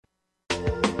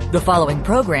The following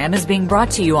program is being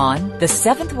brought to you on the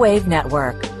Seventh Wave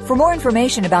Network. For more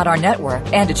information about our network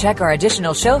and to check our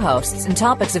additional show hosts and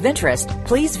topics of interest,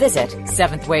 please visit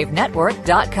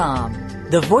seventhwavenetwork.com.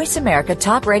 The Voice America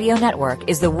Talk Radio Network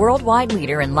is the worldwide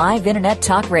leader in live Internet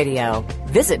talk radio.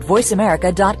 Visit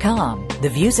voiceamerica.com. The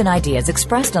views and ideas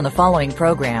expressed on the following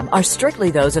program are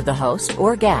strictly those of the host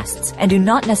or guests and do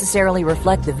not necessarily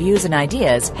reflect the views and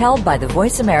ideas held by the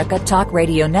Voice America Talk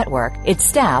Radio Network, its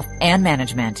staff, and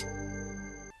management.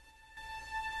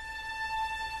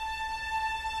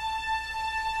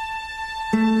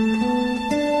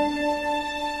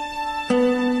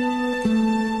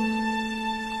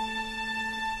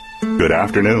 Good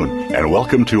afternoon, and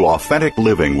welcome to Authentic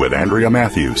Living with Andrea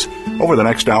Matthews. Over the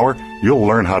next hour, you'll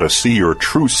learn how to see your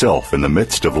true self in the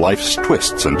midst of life's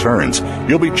twists and turns.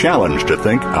 You'll be challenged to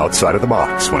think outside of the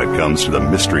box when it comes to the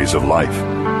mysteries of life.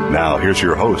 Now, here's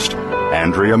your host,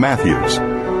 Andrea Matthews.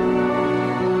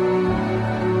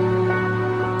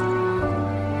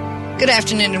 Good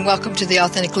afternoon and welcome to the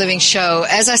Authentic Living Show.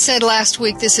 As I said last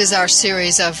week, this is our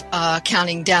series of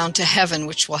Counting Down to Heaven,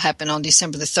 which will happen on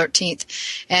December the 13th.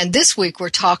 And this week we're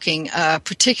talking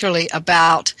particularly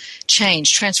about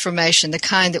change, transformation, the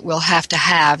kind that we'll have to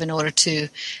have in order to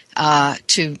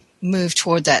move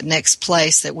toward that next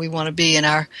place that we want to be in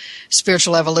our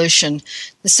spiritual evolution.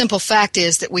 The simple fact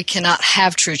is that we cannot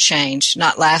have true change,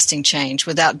 not lasting change,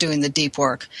 without doing the deep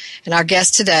work. And our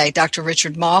guest today, Dr.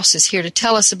 Richard Moss, is here to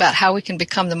tell us about how we can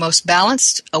become the most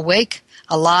balanced, awake,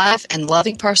 alive, and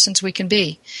loving persons we can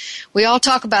be. We all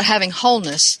talk about having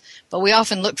wholeness, but we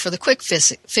often look for the quick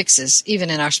fixes, even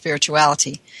in our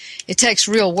spirituality. It takes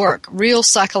real work, real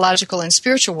psychological and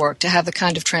spiritual work to have the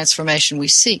kind of transformation we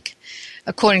seek.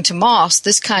 According to Moss,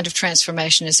 this kind of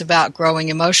transformation is about growing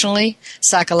emotionally,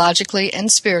 psychologically,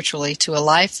 and spiritually to a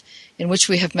life in which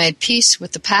we have made peace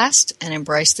with the past and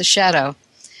embraced the shadow.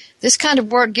 This kind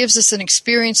of work gives us an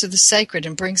experience of the sacred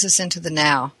and brings us into the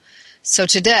now. So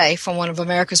today, from one of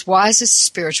America's wisest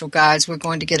spiritual guides, we're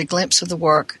going to get a glimpse of the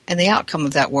work and the outcome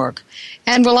of that work.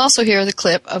 And we'll also hear the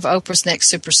clip of Oprah's next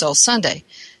Super Soul Sunday,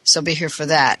 so be here for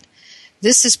that.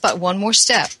 This is but one more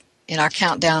step in our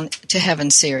Countdown to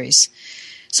Heaven series.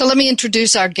 So let me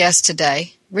introduce our guest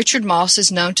today. Richard Moss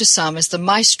is known to some as the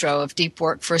maestro of deep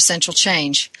work for essential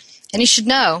change. And he should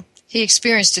know he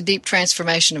experienced a deep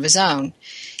transformation of his own.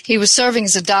 He was serving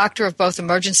as a doctor of both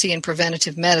emergency and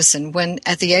preventative medicine when,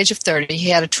 at the age of 30,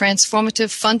 he had a transformative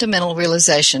fundamental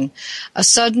realization, a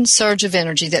sudden surge of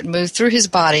energy that moved through his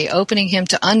body, opening him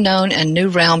to unknown and new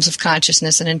realms of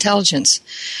consciousness and intelligence.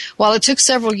 While it took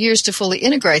several years to fully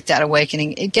integrate that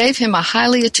awakening, it gave him a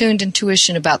highly attuned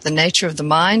intuition about the nature of the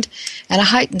mind and a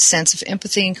heightened sense of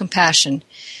empathy and compassion.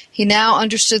 He now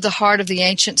understood the heart of the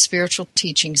ancient spiritual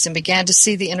teachings and began to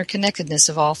see the interconnectedness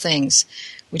of all things,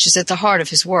 which is at the heart of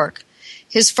his work.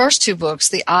 His first two books,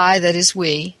 The I That Is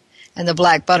We and The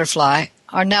Black Butterfly,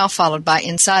 are now followed by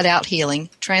Inside Out Healing,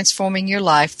 Transforming Your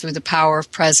Life Through the Power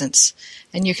of Presence.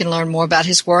 And you can learn more about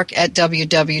his work at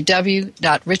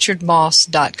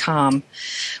www.richardmoss.com.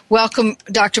 Welcome,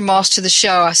 Dr. Moss, to the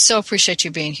show. I so appreciate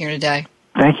you being here today.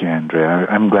 Thank you, Andrea.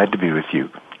 I'm glad to be with you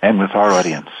and with our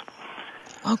audience.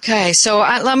 Okay, so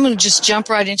I'm going to just jump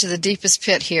right into the deepest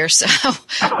pit here. So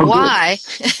why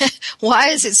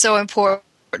is it so important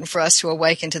for us to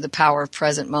awaken to the power of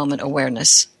present moment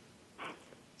awareness?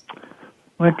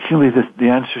 Well, actually, the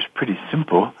answer is pretty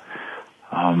simple.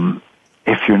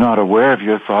 If you're not aware of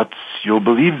your thoughts, you'll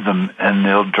believe them, and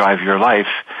they'll drive your life.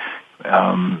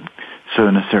 So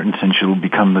in a certain sense, you'll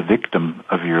become the victim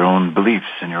of your own beliefs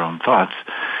and your own thoughts.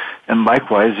 And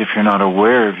likewise, if you're not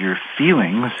aware of your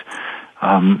feelings,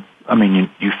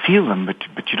 you feel them, but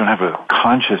you don't have a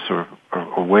conscious or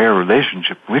aware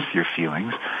relationship with your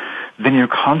feelings, then you'll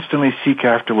constantly seek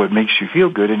after what makes you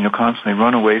feel good, and you'll constantly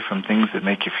run away from things that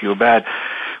make you feel bad,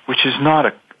 which is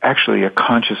not actually a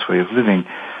conscious way of living.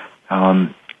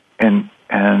 And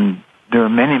there are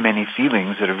many, many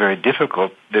feelings that are very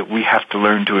difficult that we have to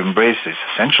learn to embrace. It's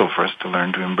essential for us to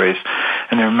learn to embrace.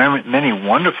 And there are many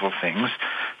wonderful things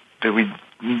that we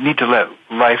need to let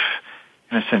life,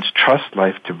 in a sense, trust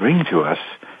life to bring to us,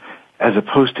 as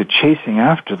opposed to chasing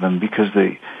after them, because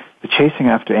the chasing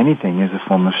after anything is a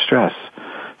form of stress.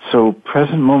 So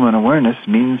present moment awareness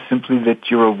means simply that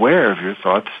you're aware of your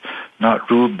thoughts, not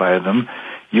ruled by them.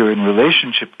 You're in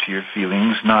relationship to your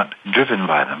feelings, not driven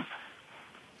by them.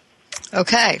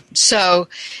 Okay, so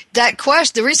that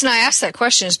the reason I asked that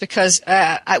question is because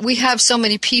we have so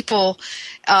many people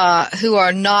who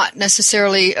are not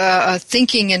necessarily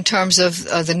thinking in terms of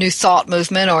the new thought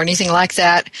movement or anything like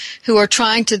that, who are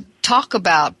trying to talk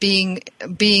about being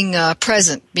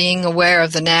present, being aware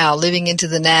of the now, living into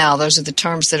the now. Those are the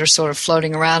terms that are sort of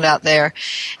floating around out there.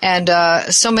 And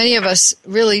so many of us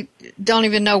really don't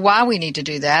even know why we need to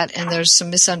do that, and there's some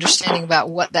misunderstanding about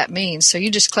what that means. So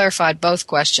you just clarified both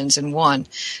questions in one.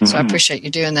 So I appreciate you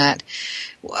doing that.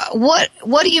 What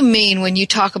do you mean when you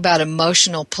talk about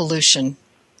emotional pollution?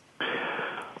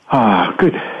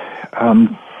 Good.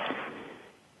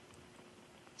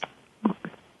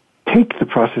 Take the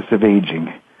process of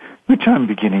aging, which I'm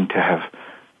beginning to have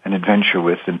an adventure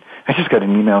with. And I just got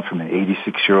an email from an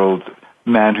 86-year-old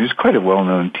man who's quite a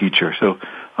well-known teacher, so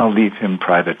I'll leave him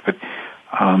private. But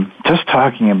just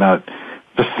talking about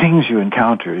the things you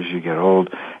encounter as you get old.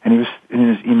 And he was,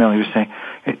 in his email, he was saying,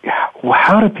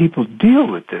 how do people deal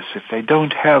with this if they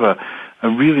don't have a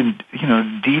really,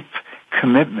 deep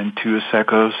commitment to a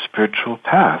psycho-spiritual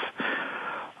path?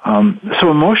 So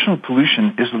emotional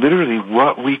pollution is literally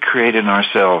what we create in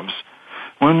ourselves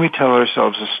when we tell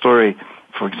ourselves a story,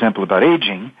 for example, about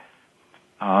aging,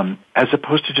 as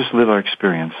opposed to just live our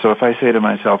experience. So if I say to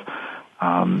myself,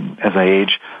 as I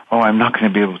age, I'm not going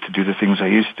to be able to do the things I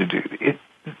used to do.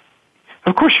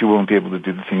 Of course you won't be able to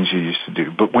do the things you used to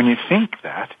do. But when you think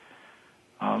that,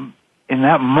 in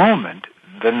that moment,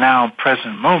 the now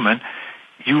present moment,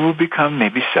 you will become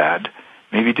maybe sad,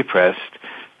 maybe depressed,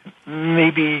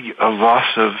 maybe a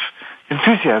loss of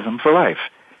enthusiasm for life.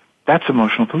 That's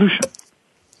emotional pollution.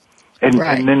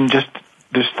 And then just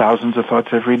there's thousands of thoughts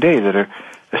every day that are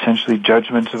essentially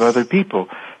judgments of other people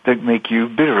that make you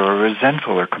bitter or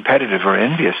resentful or competitive or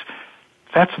envious.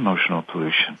 That's emotional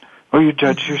pollution. Or you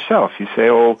judge yourself. You say,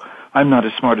 I'm not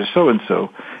as smart as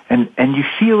so-and-so, and you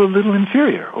feel a little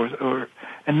inferior,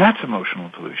 and that's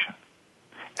emotional pollution.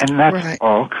 And that's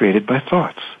all created by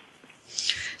thoughts.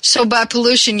 So by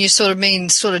pollution, you sort of mean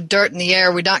sort of dirt in the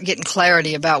air. We're not getting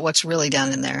clarity about what's really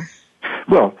down in there.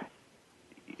 Well,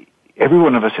 every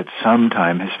one of us at some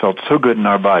time has felt so good in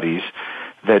our bodies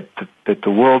that the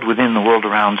world within, the world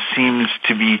around seems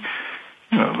to be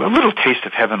a little taste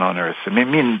of heaven on earth.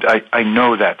 I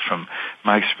know that from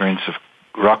my experience of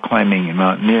rock climbing and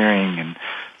mountaineering and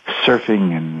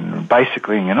surfing and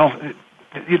bicycling and all.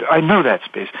 I know that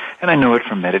space, and I know it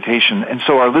from meditation, and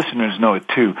so our listeners know it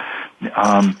too.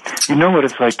 You know what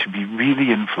it's like to be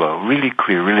really in flow, really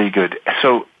clear, really good.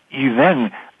 So you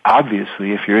then,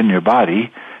 obviously, if you're in your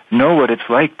body, know what it's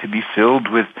like to be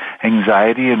filled with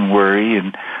anxiety and worry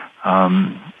and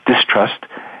distrust,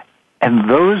 and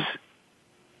those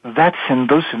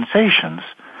sensations,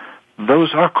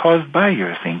 those are caused by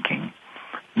your thinking,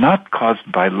 not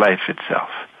caused by life itself.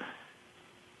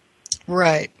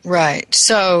 Right.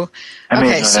 So, I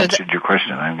may have answered your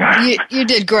question. You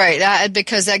did great,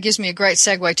 because that gives me a great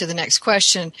segue to the next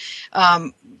question.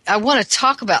 I want to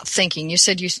talk about thinking. You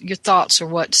said your thoughts are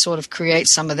what sort of create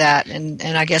some of that, and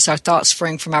I guess our thoughts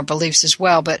spring from our beliefs as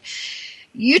well. But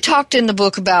you talked in the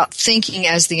book about thinking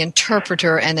as the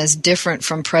interpreter and as different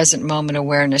from present moment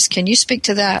awareness. Can you speak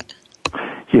to that?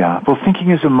 Yeah. Well,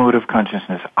 thinking is a mode of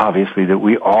consciousness, obviously, that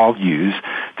we all use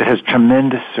that has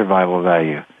tremendous survival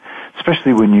value.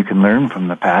 Especially when you can learn from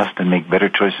the past and make better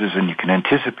choices, and you can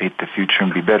anticipate the future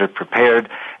and be better prepared,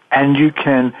 and you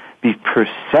can be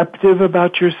perceptive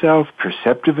about yourself,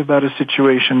 perceptive about a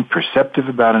situation, perceptive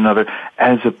about another,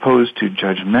 as opposed to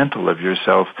judgmental of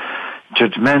yourself,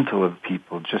 judgmental of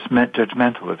people, just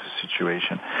judgmental of a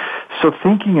situation. So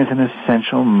thinking is an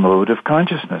essential mode of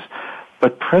consciousness.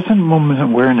 But present moment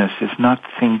awareness is not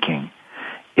thinking.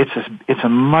 It's a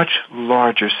much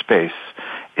larger space.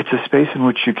 It's a space in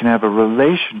which you can have a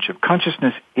relationship.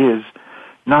 Consciousness is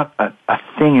not a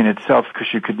thing in itself, because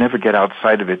you could never get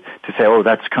outside of it to say,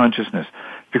 that's consciousness.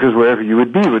 Because wherever you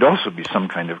would be would also be some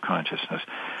kind of consciousness.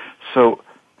 So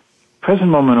present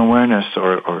moment awareness,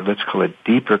 or let's call it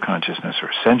deeper consciousness, or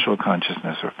essential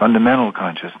consciousness, or fundamental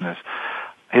consciousness,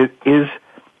 is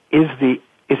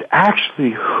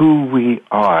actually who we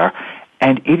are,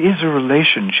 and it is a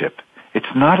relationship.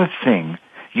 It's not a thing.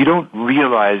 You don't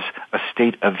realize a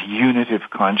state of unitive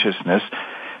consciousness,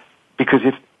 because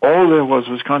if all there was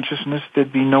consciousness,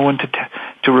 there'd be no one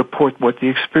to report what the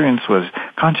experience was.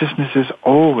 Consciousness is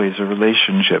always a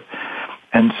relationship.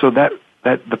 And so that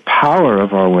the power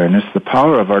of our awareness, the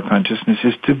power of our consciousness,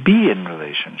 is to be in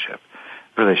relationship.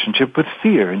 Relationship with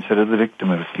fear instead of the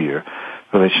victim of fear.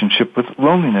 Relationship with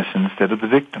loneliness instead of the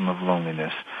victim of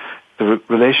loneliness. The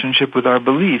relationship with our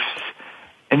beliefs,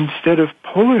 instead of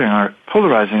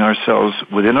polarizing ourselves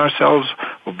within ourselves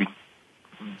or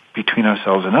between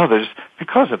ourselves and others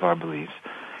because of our beliefs.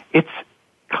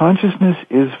 Consciousness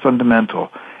is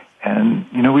fundamental. And,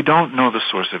 we don't know the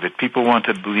source of it. People want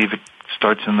to believe it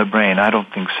starts in the brain. I don't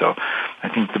think so. I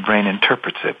think the brain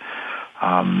interprets it.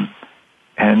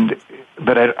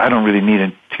 But I don't really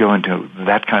need to go into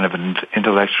that kind of an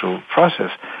intellectual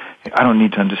process. I don't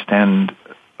need to understand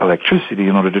electricity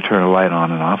in order to turn a light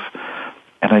on and off,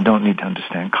 and I don't need to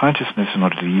understand consciousness in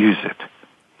order to use it.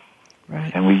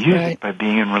 Right. And we use it by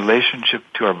being in relationship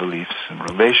to our beliefs, in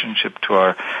relationship to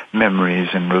our memories,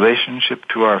 in relationship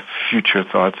to our future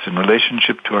thoughts, in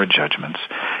relationship to our judgments.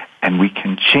 And we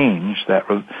can change that,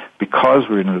 because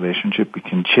we're in a relationship, we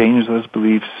can change those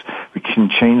beliefs, we can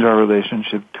change our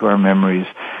relationship to our memories,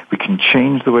 we can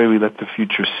change the way we let the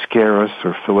future scare us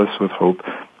or fill us with hope.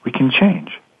 We can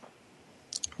change.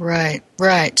 Right.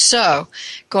 So,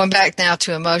 going back now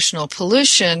to emotional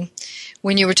pollution,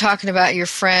 when you were talking about your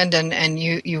friend and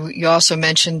you also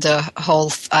mentioned the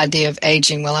whole idea of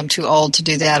aging, well, I'm too old to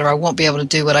do that, or I won't be able to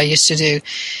do what I used to do.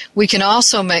 We can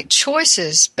also make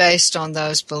choices based on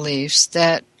those beliefs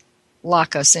that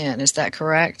lock us in. Is that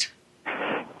correct?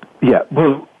 Yeah.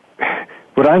 Well,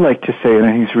 what I like to say, and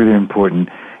I think it's really important,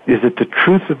 is that the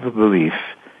truth of a belief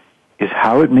is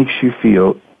how it makes you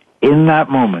feel in that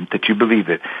moment that you believe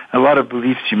it. A lot of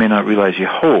beliefs you may not realize you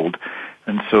hold,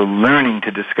 and so learning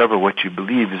to discover what you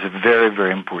believe is a very,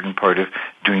 very important part of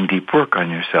doing deep work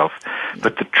on yourself.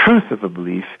 But the truth of a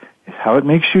belief is how it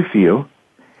makes you feel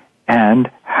and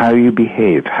how you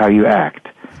behave, how you act.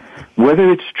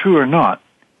 Whether it's true or not,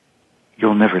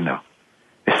 you'll never know,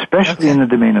 especially in the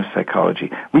domain of psychology.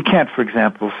 We can't, for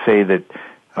example, say that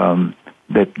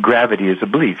that gravity is a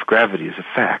belief. Gravity is a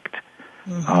fact.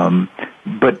 Mm-hmm.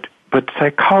 But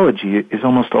psychology is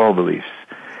almost all beliefs.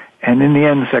 And in the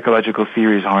end, psychological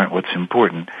theories aren't what's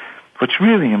important. What's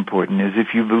really important is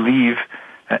if you believe,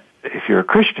 if you're a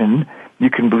Christian, you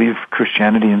can believe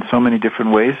Christianity in so many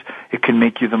different ways. It can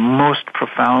make you the most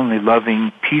profoundly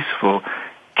loving, peaceful,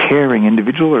 caring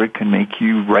individual, or it can make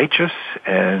you righteous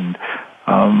and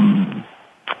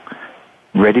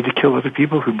ready to kill other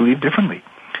people who believe differently.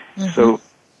 Mm-hmm. So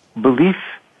belief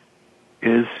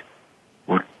is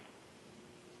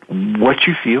what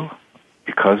you feel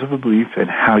because of a belief and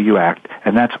how you act,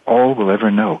 and that's all we'll ever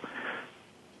know.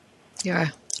 Yeah.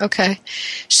 Okay.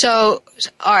 So,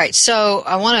 all right. So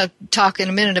I want to talk in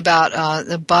a minute about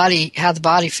the body, how the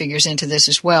body figures into this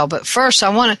as well. But first, I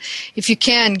want to, if you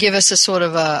can, give us a sort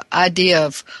of a idea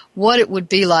of what it would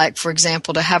be like, for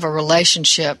example, to have a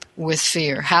relationship with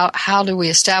fear. How do we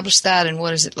establish that, and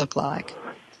what does it look like?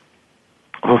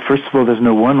 Well, first of all, there's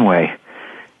no one way,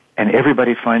 and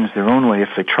everybody finds their own way if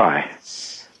they try.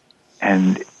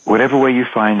 And whatever way you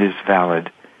find is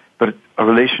valid. But a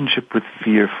relationship with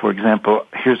fear, for example,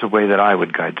 here's a way that I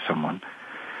would guide someone.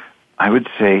 I would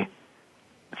say,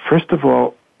 first of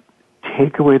all,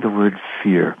 take away the word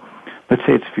fear. Let's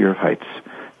say it's fear of heights,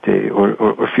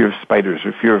 or fear of spiders,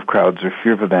 or fear of crowds, or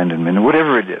fear of abandonment, or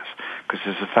whatever it is, because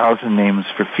there's 1,000 names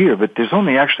for fear, but there's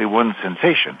only actually one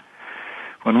sensation.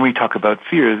 When we talk about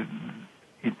fear,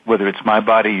 whether it's my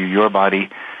body or your body,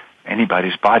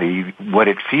 anybody's body, what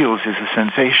it feels is a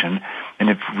sensation.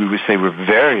 And if we would say we're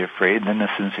very afraid, then the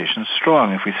sensation's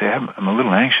strong. If we say I'm a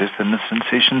little anxious, then the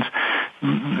sensation's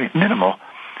minimal.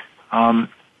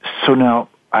 So now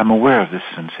I'm aware of this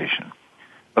sensation.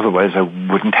 Otherwise I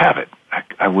wouldn't have it.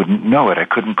 I wouldn't know it. I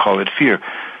couldn't call it fear.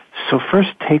 So first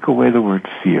take away the word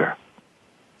fear.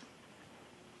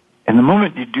 And the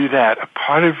moment you do that, a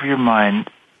part of your mind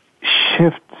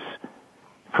shifts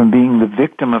from being the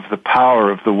victim of the power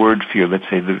of the word fear, let's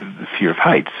say the fear of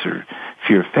heights, or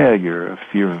fear of failure, or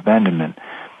fear of abandonment.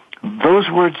 Those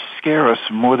words scare us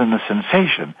more than the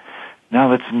sensation.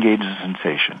 Now let's engage the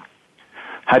sensation.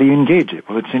 How do you engage it?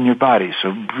 Well, it's in your body,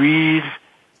 so breathe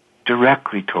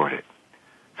directly toward it.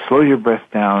 Slow your breath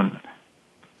down,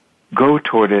 go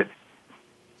toward it,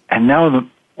 and now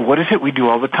what is it we do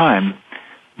all the time?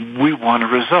 We want a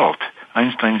result.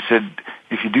 Einstein said,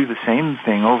 if you do the same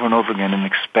thing over and over again and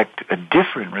expect a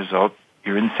different result,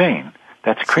 you're insane.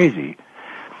 That's crazy.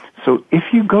 So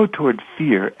if you go toward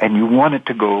fear and you want it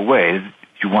to go away,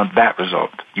 you want that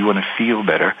result, you want to feel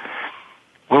better,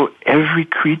 well, every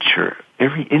creature,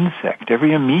 every insect,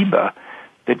 every amoeba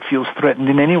that feels threatened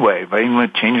in any way by even a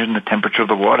change in the temperature of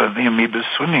the water the amoeba is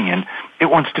swimming in, it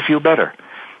wants to feel better.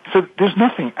 So there's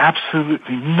nothing,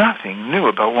 absolutely nothing new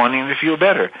about wanting to feel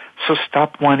better. So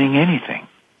stop wanting anything.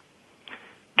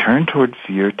 Turn toward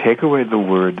fear, take away the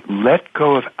word, let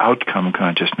go of outcome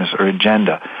consciousness or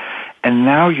agenda. And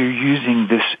now you're using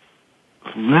this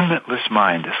limitless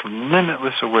mind, this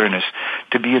limitless awareness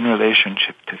to be in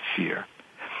relationship to fear.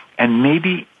 And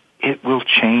maybe it will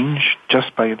change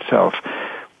just by itself.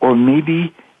 Or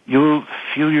maybe you'll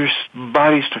feel your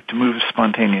body start to move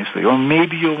spontaneously. Or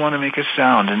maybe you'll want to make a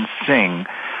sound and sing.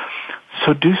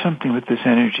 So do something with this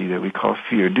energy that we call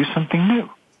fear. Do something new.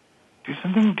 Do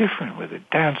something different with it.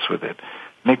 Dance with it.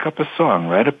 Make up a song.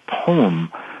 Write a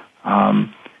poem.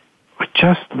 But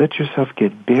just let yourself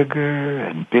get bigger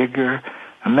and bigger.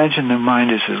 Imagine the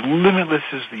mind is as limitless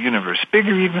as the universe,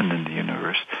 bigger even than the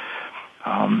universe.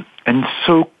 And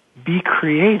so be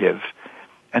creative.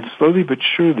 And slowly but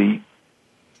surely,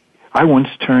 I once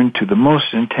turned to the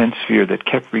most intense fear that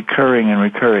kept recurring and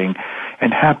recurring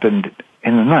and happened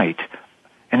in the night.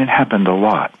 And it happened a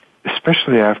lot,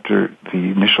 especially after the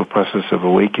initial process of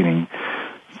awakening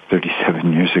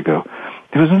 37 years ago.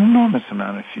 There was an enormous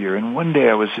amount of fear. And one day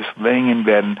I was just laying in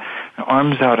bed, and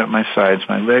arms out at my sides,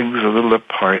 my legs a little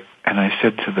apart, and I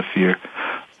said to the fear,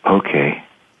 okay,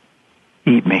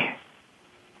 eat me.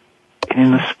 And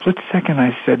in a split second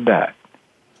I said that.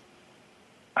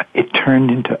 It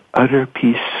turned into utter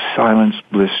peace, silence,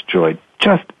 bliss, joy,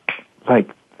 just like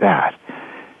that.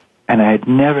 And I had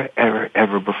never, ever,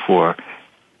 ever before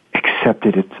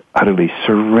accepted it utterly,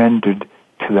 surrendered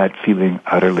to that feeling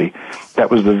utterly. That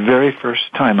was the very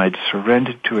first time I'd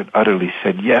surrendered to it utterly,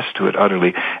 said yes to it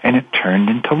utterly, and it turned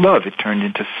into love. It turned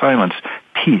into silence,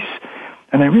 peace.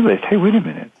 And I realized, hey, wait a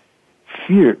minute.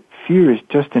 Fear is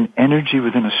just an energy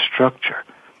within a structure.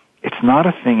 It's not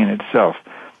a thing in itself.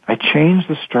 I changed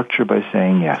the structure by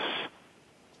saying yes.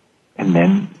 And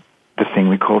then the thing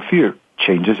we call fear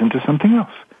changes into something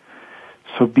else.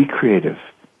 So be creative,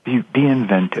 be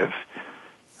inventive,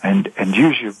 and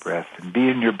use your breath, and be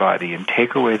in your body, and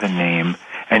take away the name,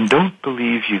 and don't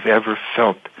believe you've ever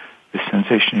felt the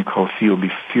sensation you call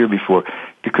fear before,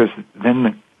 because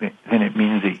then it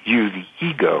means that you, the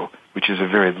ego, which is a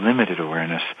very limited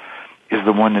awareness, is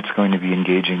the one that's going to be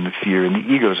engaging the fear, and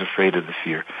the ego's afraid of the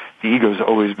fear. The ego's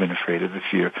always been afraid of the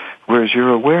fear, whereas your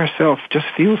aware self just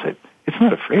feels it. It's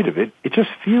not afraid of it, it just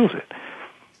feels it.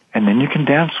 And then you can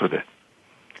dance with it,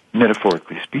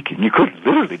 metaphorically speaking. You could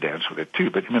literally dance with it too,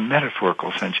 but in a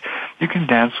metaphorical sense, you can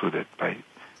dance with it by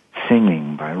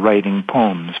singing, by writing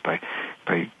poems, by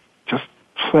just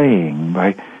playing,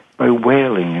 by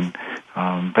wailing,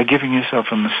 and by giving yourself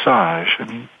a massage. I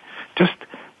mean,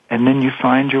 and then you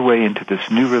find your way into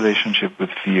this new relationship with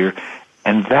fear,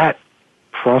 and that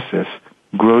process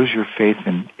grows your faith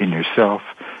in yourself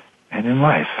and in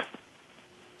life.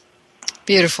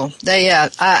 Beautiful.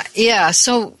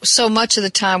 So much of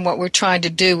the time what we're trying to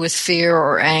do with fear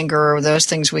or anger or those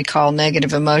things we call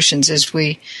negative emotions is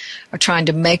we are trying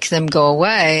to make them go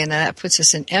away, and that puts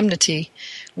us in enmity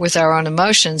with our own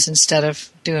emotions instead of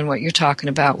doing what you're talking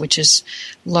about, which is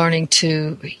learning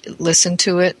to listen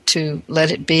to it, to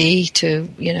let it be, to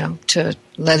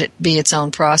let it be its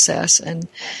own process. And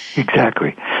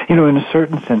exactly. In a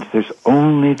certain sense, there's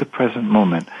only the present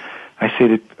moment. I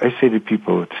say to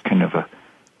people, it's kind of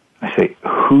I say,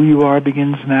 who you are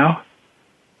begins now,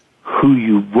 who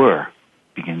you were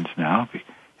begins now,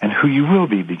 and who you will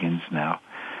be begins now.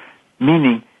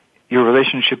 Meaning, your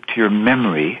relationship to your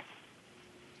memory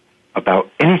about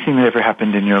anything that ever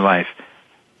happened in your life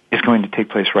is going to take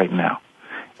place right now.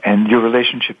 And your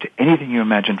relationship to anything you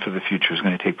imagine for the future is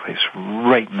going to take place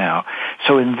right now.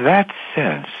 So in that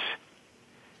sense,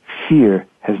 fear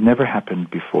has never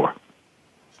happened before.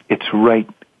 It's right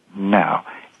now.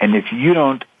 And if you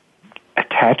don't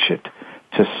attach it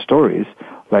to stories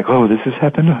like, oh, this has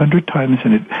happened 100 times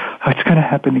and it's going to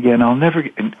happen again,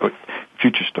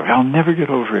 future story, I'll never get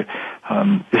over it,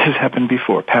 this has happened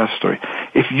before, past story.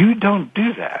 If you don't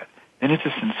do that, then it's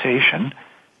a sensation,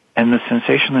 and the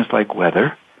sensation is like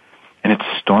weather, and it's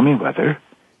stormy weather,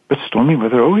 but stormy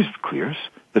weather always clears.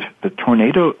 The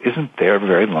tornado isn't there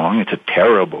very long. It's a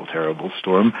terrible, terrible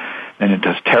storm, and it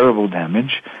does terrible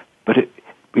damage, but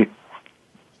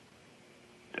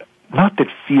not that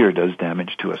fear does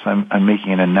damage to us. I'm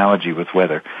making an analogy with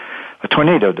weather. A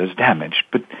tornado does damage,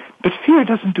 but fear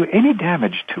doesn't do any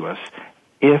damage to us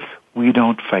if we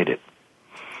don't fight it.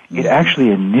 It actually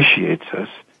initiates us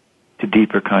to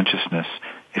deeper consciousness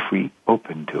if we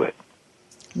open to it.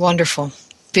 Wonderful.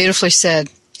 Beautifully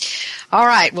said. All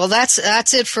right. Well,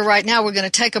 that's it for right now. We're going to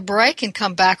take a break and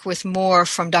come back with more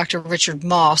from Dr. Richard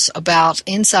Moss about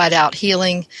inside out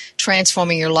healing,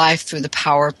 transforming your life through the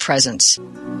power of presence.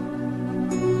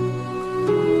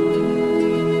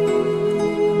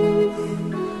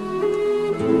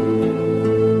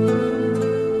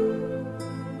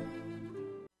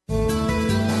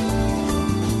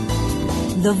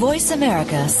 The Voice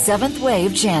America 7th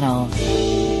Wave Channel.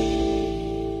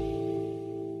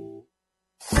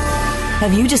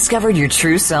 Have you discovered your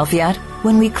true self yet?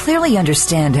 When we clearly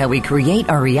understand how we create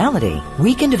our reality,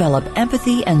 we can develop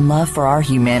empathy and love for our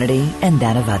humanity and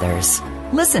that of others.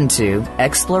 Listen to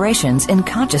Explorations in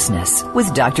Consciousness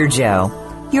with Dr. Joe.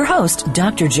 Your host,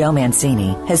 Dr. Joe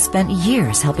Mancini, has spent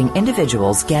years helping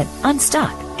individuals get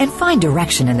unstuck and find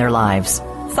direction in their lives.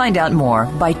 Find out more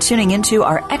by tuning into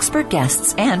our expert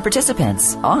guests and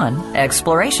participants on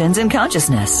Explorations in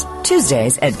Consciousness,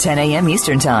 Tuesdays at 10 a.m.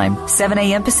 Eastern Time, 7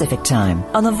 a.m. Pacific Time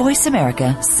on the Voice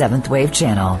America 7th Wave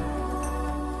Channel.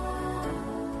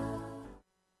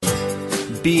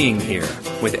 Being Here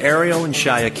with Ariel and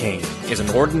Shia Kane is an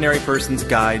ordinary person's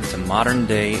guide to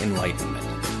modern-day enlightenment.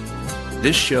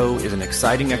 This show is an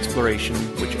exciting exploration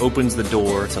which opens the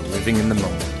door to living in the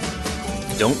moment.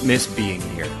 Don't miss Being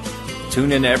Here.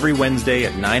 Tune in every Wednesday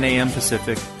at 9 a.m.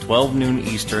 Pacific, 12 noon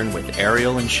Eastern with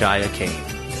Ariel and Shia Kane,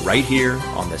 right here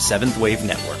on the 7th Wave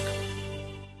Network.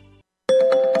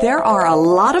 There are a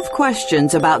lot of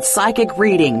questions about psychic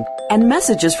reading and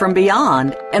messages from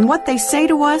beyond and what they say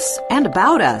to us and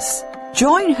about us.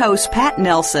 Join hosts Pat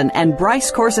Nelson and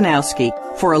Bryce Korzanowski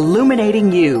for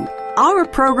Illuminating You. Our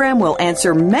program will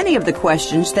answer many of the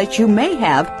questions that you may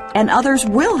have and others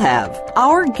will have.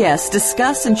 Our guests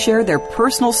discuss and share their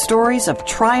personal stories of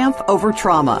triumph over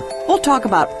trauma. We'll talk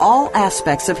about all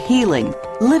aspects of healing,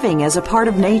 living as a part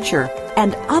of nature,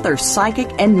 and other psychic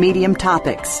and medium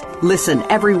topics. Listen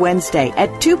every Wednesday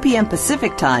at 2 p.m.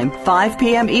 Pacific Time, 5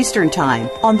 p.m. Eastern Time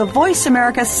on the Voice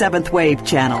America 7th Wave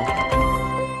Channel.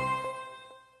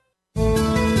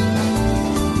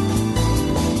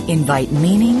 Invite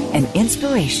meaning and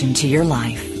inspiration to your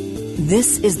life.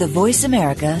 This is the Voice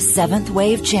America 7th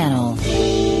Wave Channel.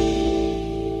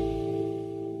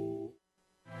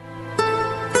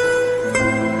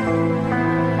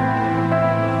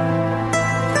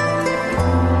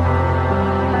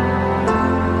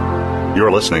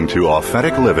 You're listening to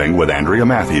Authentic Living with Andrea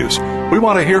Matthews. We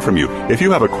want to hear from you. If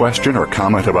you have a question or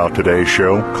comment about today's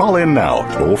show, call in now,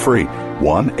 toll free,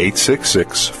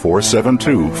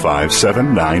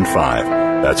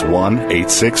 1-866-472-5795. That's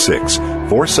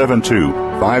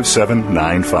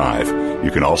 1-866-472-5795.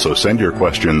 You can also send your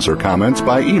questions or comments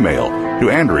by email to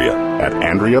Andrea at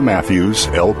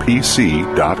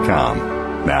AndreaMatthewsLPC.com.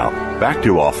 Now, back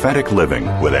to Authentic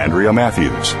Living with Andrea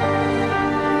Matthews.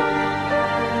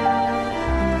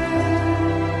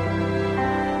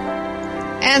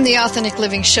 And the Authentic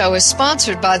Living Show is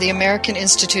sponsored by the American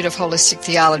Institute of Holistic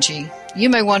Theology. You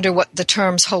may wonder what the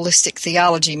terms holistic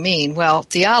theology mean. Well,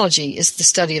 theology is the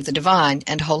study of the divine,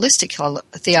 and holistic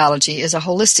theology is a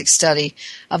holistic study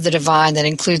of the divine that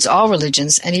includes all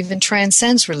religions and even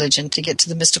transcends religion to get to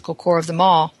the mystical core of them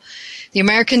all. The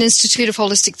American Institute of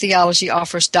Holistic Theology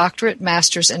offers doctorate,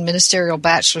 master's, and ministerial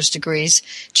bachelor's degrees,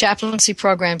 chaplaincy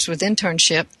programs with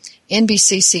internship,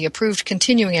 NBCC-approved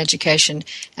continuing education,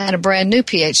 and a brand new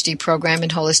PhD program in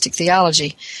holistic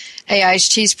theology.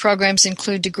 AIHT's programs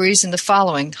include degrees in the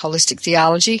following: holistic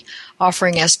theology,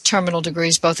 offering as terminal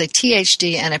degrees both a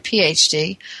THD and a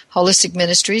PhD, holistic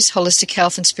ministries, holistic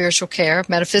health and spiritual care,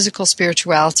 metaphysical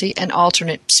spirituality, and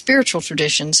alternate spiritual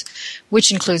traditions,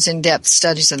 which includes in-depth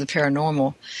studies of the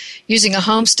paranormal. Using a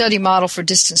home study model for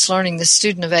distance learning, the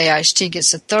student of AIHT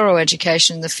gets a thorough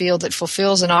education in the field that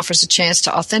fulfills and offers a chance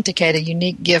to authenticate a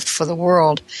unique gift for the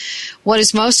world. What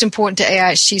is most important to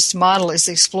AIHT's model is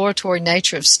the exploratory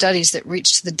nature of studies that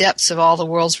reach to the depths of all the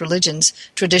world's religions,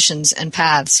 traditions, and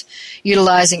paths.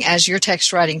 Utilizing as your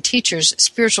text writing teachers,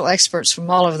 spiritual experts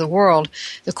from all over the world,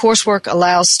 the coursework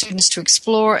allows students to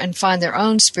explore and find their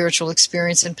own spiritual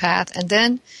experience and path, and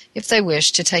then, if they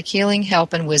wish, to take healing,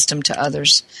 help, and wisdom to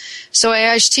others. So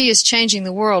AIHT is changing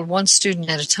the world one student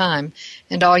at a time,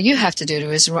 and all you have to do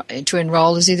to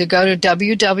enroll is either go to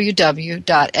www.aiht.edu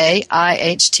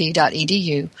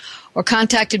or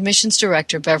contact Admissions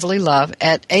Director Beverly Love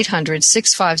at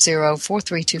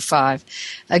 800-650-4325.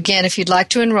 Again, if you'd like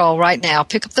to enroll right now,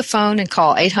 pick up the phone and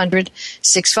call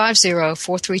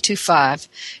 800-650-4325.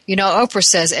 You know, Oprah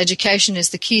says education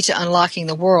is the key to unlocking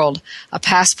the world, a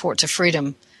passport to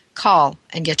freedom. Call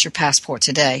and get your passport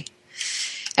today.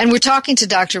 And we're talking to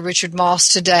Dr. Richard Moss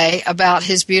today about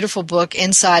his beautiful book,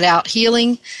 Inside Out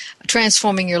Healing,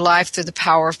 Transforming Your Life Through the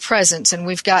Power of Presence. And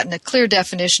we've gotten a clear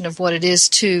definition of what it is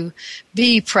to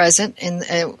be present, and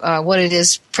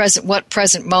what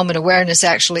present moment awareness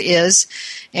actually is,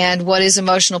 and what is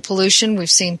emotional pollution. We've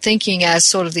seen thinking as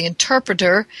sort of the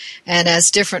interpreter and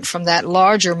as different from that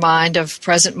larger mind of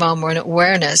present moment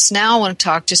awareness. Now I want to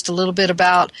talk just a little bit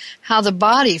about how the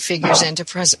body figures into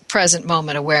present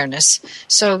moment awareness.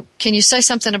 So can you say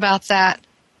something about that?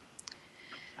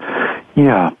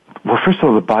 Yeah. Well, first of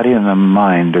all, the body and the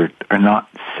mind are not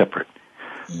separate.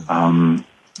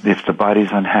 If the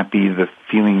body's unhappy, the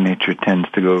feeling nature tends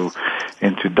to go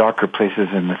into darker places,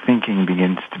 and the thinking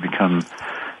begins to become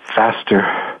faster,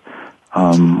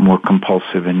 more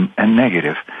compulsive, and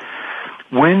negative.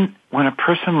 When when a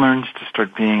person learns to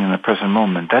start being in the present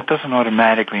moment, that doesn't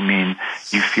automatically mean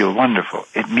you feel wonderful.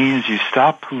 It means you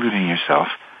stop polluting yourself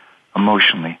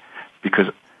emotionally, because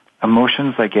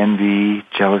emotions like envy,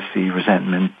 jealousy,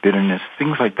 resentment, bitterness,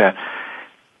 things like that,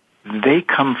 they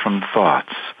come from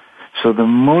thoughts. So the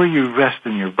more you rest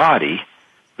in your body,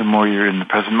 the more you're in the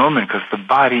present moment, because the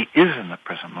body is in the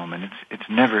present moment. It's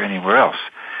never anywhere else.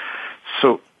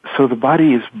 So the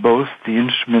body is both the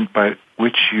instrument by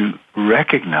which you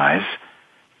recognize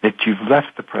that you've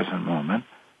left the present moment,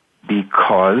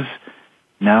 because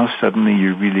now suddenly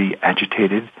you're really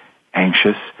agitated,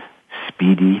 anxious,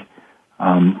 speedy,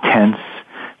 tense,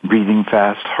 breathing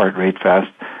fast, heart rate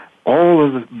fast. All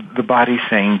of the body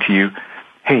saying to you,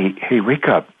 hey, wake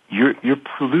up. You're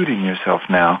polluting yourself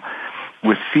now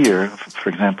with fear, for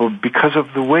example, because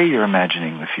of the way you're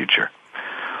imagining the future.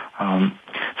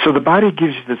 So the body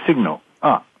gives you the signal.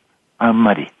 I'm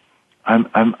muddy.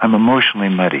 I'm emotionally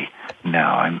muddy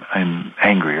now. I'm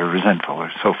angry or resentful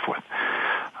or so forth.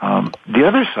 The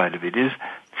other side of it is,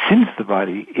 since the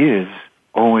body is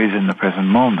always in the present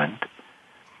moment,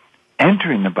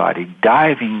 entering the body,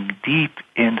 diving deep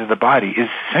into the body, is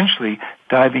essentially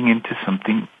diving into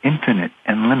something infinite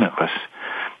and limitless.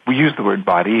 We use the word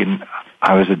body, and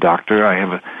I was a doctor. I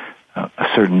have a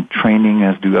certain training,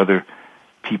 as do other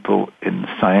people in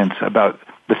science, about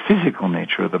the physical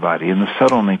nature of the body and the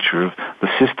subtle nature of the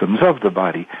systems of the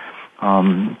body.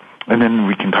 And then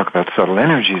we can talk about subtle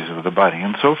energies of the body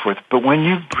and so forth. But when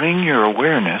you bring your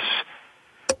awareness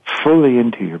fully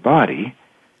into your body,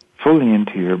 fully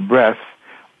into your breath,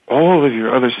 all of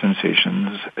your other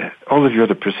sensations, all of your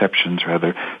other perceptions,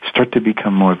 rather, start to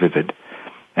become more vivid.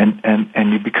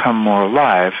 And you become more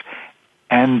alive,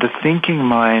 and the thinking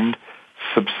mind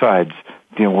subsides.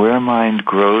 The aware mind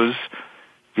grows.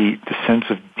 The sense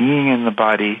of being in the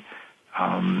body,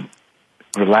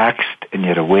 relaxed and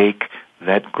yet awake,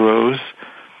 that grows.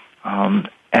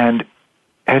 And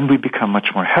we become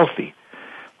much more healthy.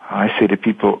 I say to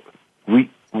people, we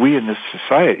in this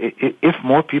society, if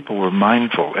more people were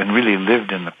mindful and really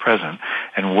lived in the present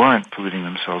and weren't polluting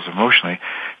themselves emotionally,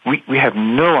 we have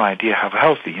no idea how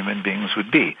healthy human beings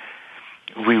would be.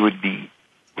 We would be,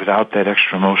 without that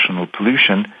extra emotional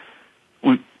pollution,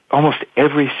 almost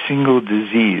every single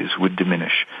disease would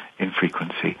diminish in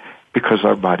frequency, because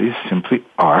our bodies simply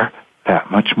are that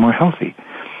much more healthy.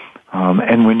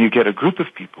 And when you get a group of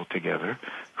people together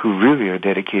who really are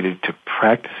dedicated to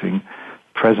practicing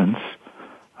presence,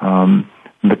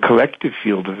 the collective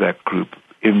field of that group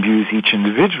imbues each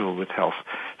individual with health.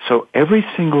 So every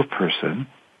single person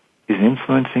is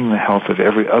influencing the health of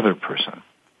every other person,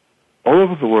 all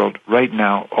over the world, right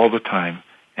now, all the time,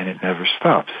 and it never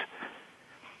stops.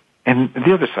 And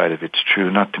the other side of it's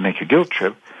true, not to make a guilt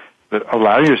trip, but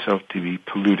allow yourself to be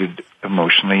polluted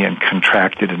emotionally and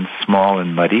contracted and small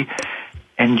and muddy,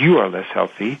 and you are less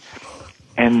healthy.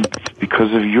 And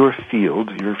because of your field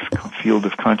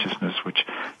of consciousness, which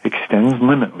extends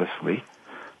limitlessly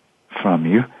from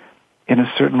you, in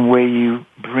a certain way you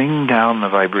bring down the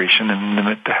vibration and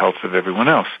limit the health of everyone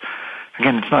else.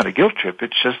 Again, it's not a guilt trip,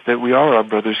 it's just that we are our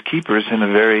brother's keepers in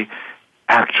a very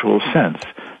actual sense.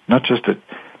 Not just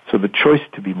so the choice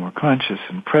to be more conscious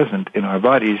and present in our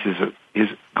bodies is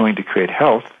going to create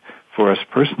health for us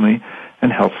personally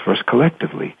and health for us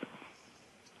collectively.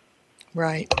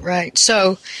 Right.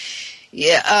 So,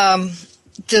 yeah,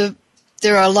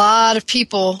 there are a lot of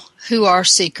people who are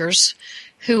seekers,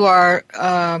 who are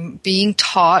being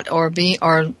taught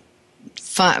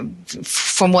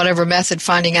from whatever method,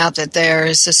 finding out that there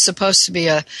is supposed to be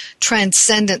a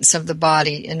transcendence of the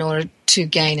body in order to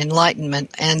gain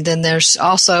enlightenment. And then there's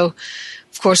also,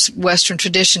 of course, Western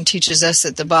tradition teaches us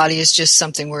that the body is just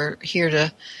something we're here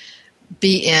to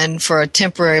be in for a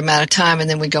temporary amount of time, and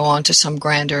then we go on to some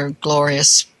grander,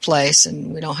 glorious place,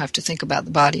 and we don't have to think about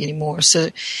the body anymore. So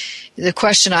the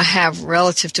question I have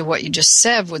relative to what you just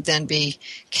said would then be,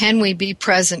 can we be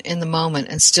present in the moment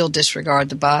and still disregard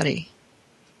the body?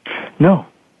 No.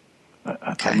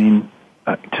 Okay. I mean,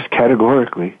 just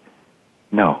categorically,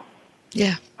 no.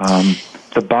 Yeah.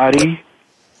 The body,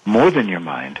 more than your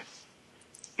mind,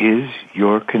 is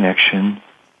your connection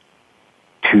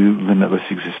to limitless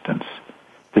existence.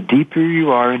 The deeper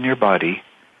you are in your body,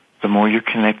 the more you're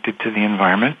connected to the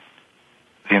environment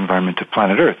of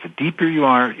planet Earth. The deeper you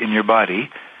are in your body,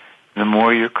 the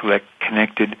more you're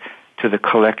connected to the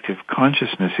collective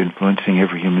consciousness influencing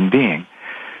every human being.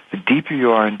 The deeper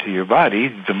you are into your body,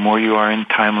 the more you are in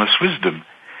timeless wisdom.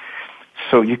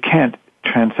 So you can't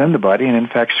transcend the body, and in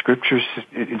fact,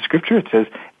 in Scripture it says,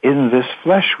 "In this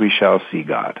flesh we shall see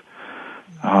God."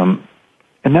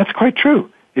 And that's quite true.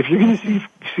 If you're going to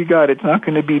see God, it's not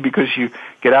going to be because you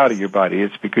get out of your body.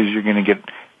 It's because you're going to get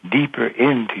deeper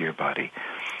into your body.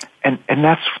 And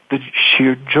that's the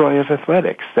sheer joy of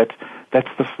athletics. That's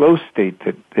the flow state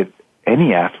that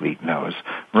any athlete knows.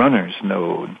 Runners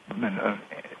know,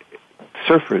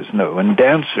 surfers know, and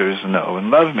dancers know,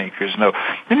 and lovemakers know,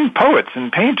 and poets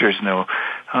and painters know.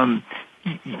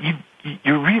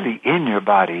 You're really in your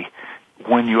body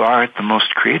when you are at the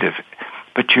most creative,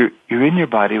 but you're in your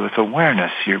body with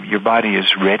awareness. Your body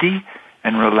is ready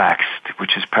and relaxed,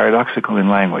 which is paradoxical in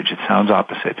language. It sounds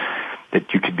opposite,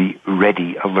 that you could be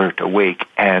ready, alert, awake,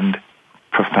 and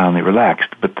profoundly relaxed,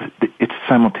 but it's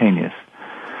simultaneous.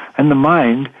 And the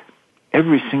mind,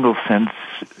 every single sense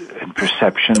and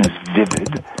perception is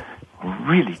vivid,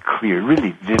 really clear,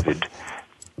 really vivid,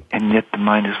 and yet the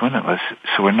mind is limitless,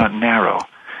 so we're not narrow.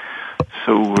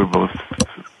 So we're both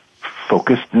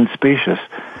focused and spacious.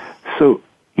 So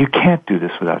you can't do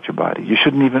this without your body. You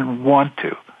shouldn't even want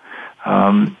to.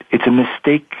 It's a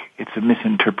mistake. It's a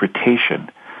misinterpretation,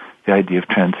 the idea of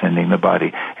transcending the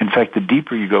body. In fact, the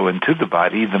deeper you go into the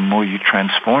body, the more you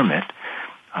transform it,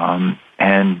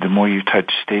 and the more you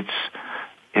touch states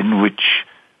in which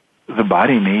the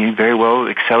body may very well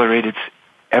accelerate its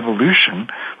evolution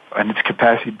and its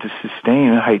capacity to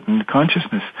sustain a heightened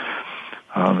consciousness.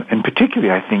 And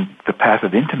particularly, I think, the path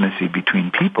of intimacy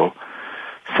between people,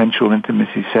 sensual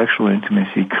intimacy, sexual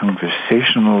intimacy,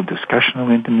 conversational,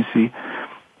 discussional intimacy,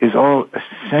 is all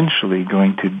essentially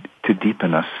going to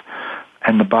deepen us,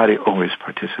 and the body always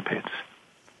participates.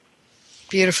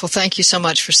 Beautiful. Thank you so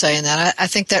much for saying that. I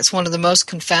think that's one of the most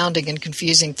confounding and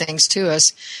confusing things to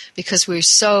us, because we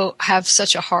have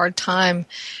such a hard time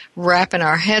wrapping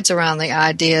our heads around the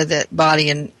idea that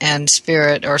body and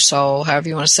spirit or soul, however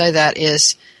you want to say that,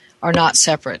 are not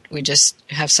separate. We just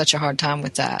have such a hard time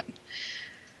with that.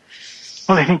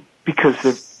 Well, I think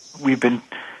because we've been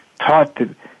taught that,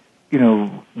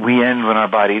 we end when our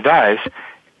body dies,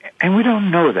 and we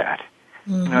don't know that.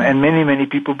 Mm-hmm. And many, many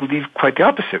people believe quite the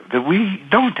opposite, that we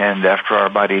don't end after our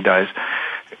body dies.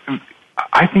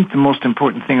 I think the most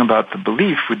important thing about the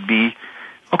belief would be,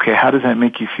 okay, how does that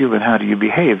make you feel and how do you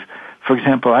behave? For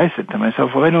example, I said to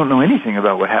myself, well, I don't know anything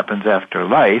about what happens after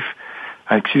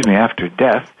after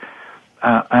death,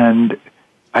 and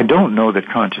I don't know that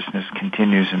consciousness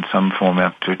continues in some form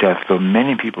after death, though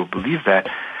many people believe that.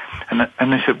 And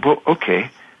I said, well, okay,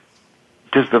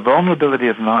 does the vulnerability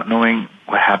of not knowing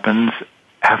what happens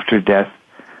after death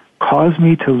cause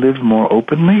me to live more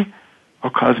openly or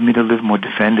cause me to live more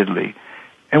defendedly?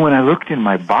 And when I looked in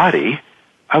my body,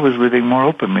 I was living more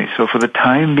openly. So for the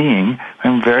time being,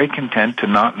 I'm very content to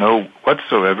not know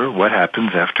whatsoever what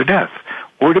happens after death,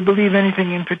 or to believe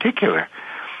anything in particular,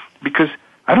 because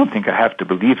I don't think I have to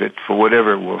believe it for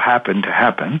whatever will happen to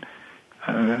happen.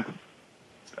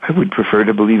 I would prefer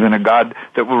to believe in a God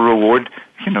that will reward,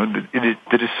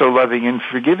 that is so loving and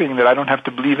forgiving that I don't have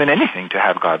to believe in anything to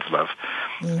have God's love.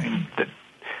 Mm-hmm.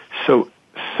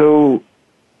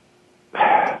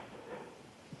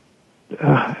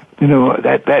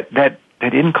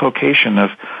 That inculcation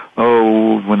of,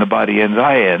 when the body ends,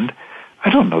 I end, I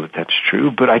don't know that that's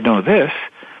true, but I know this: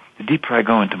 the deeper I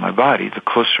go into my body, the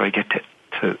closer I get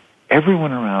to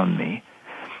everyone around me,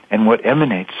 and what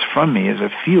emanates from me is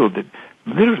a field that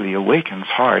literally awakens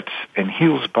hearts and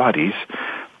heals bodies,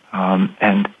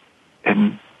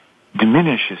 and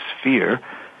diminishes fear.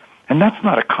 And that's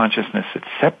not a consciousness that's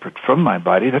separate from my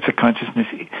body. That's a consciousness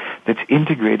that's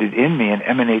integrated in me and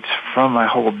emanates from my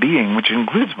whole being, which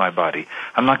includes my body.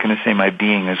 I'm not going to say my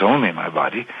being is only my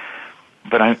body,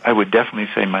 but I would definitely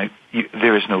say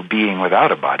there is no being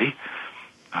without a body.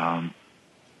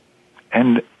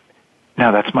 And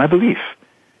now that's my belief.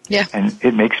 Yeah. And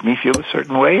it makes me feel a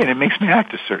certain way, and it makes me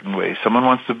act a certain way. Someone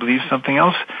wants to believe something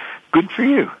else, good for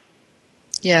you.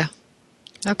 Yeah.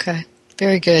 Okay.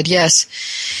 Very good. Yes.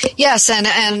 Yes,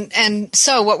 and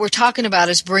so what we're talking about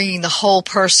is bringing the whole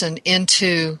person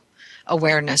into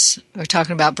awareness. We're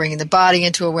talking about bringing the body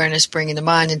into awareness, bringing the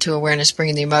mind into awareness,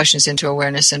 bringing the emotions into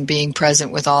awareness, and being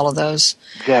present with all of those.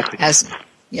 Exactly.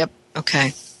 Yep.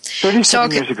 Okay.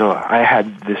 37 years ago, I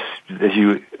had this, as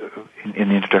you in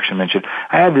the introduction mentioned,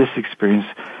 I had this experience.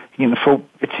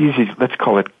 It's easy. Let's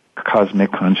call it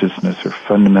cosmic consciousness or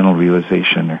fundamental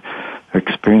realization or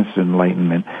experience of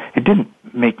enlightenment. It didn't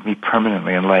make me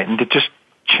permanently enlightened. It just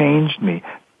changed me.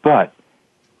 But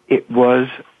it was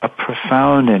a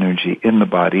profound energy in the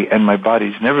body, and my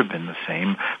body's never been the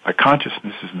same. My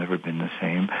consciousness has never been the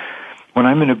same. When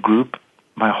I'm in a group,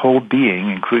 my whole being,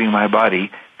 including my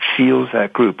body, feels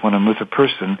that group. When I'm with a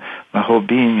person, my whole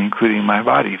being, including my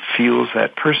body, feels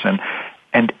that person.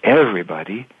 And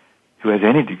everybody who has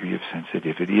any degree of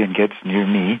sensitivity and gets near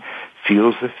me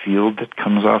feels the field that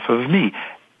comes off of me.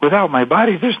 Without my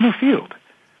body, there's no field.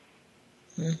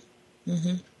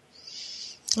 Mm-hmm.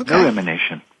 Okay. No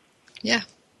emanation. Yeah.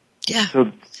 Yeah.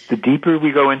 So the deeper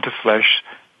we go into flesh,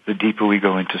 the deeper we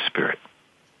go into spirit.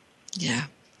 Yeah.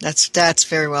 That's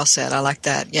very well said. I like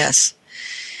that. Yes.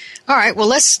 All right. Well,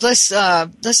 let's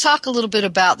talk a little bit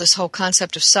about this whole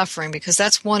concept of suffering, because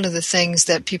that's one of the things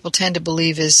that people tend to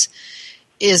believe is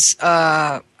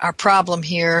our problem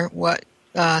here.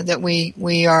 That we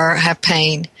have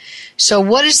pain. So,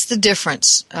 what is the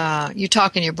difference? You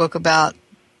talk in your book about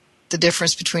the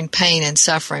difference between pain and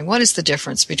suffering. What is the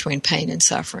difference between pain and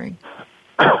suffering?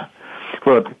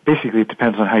 Well, basically, it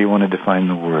depends on how you want to define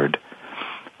the word.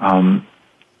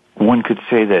 One could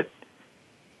say that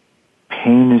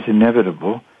pain is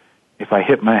inevitable. If I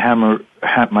hit my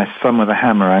thumb with a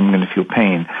hammer, I'm going to feel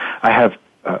pain. I have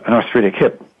an arthritic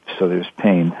hip, so there's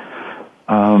pain.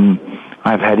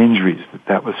 I've had injuries,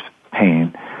 that was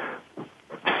pain.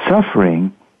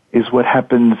 Suffering is what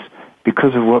happens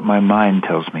because of what my mind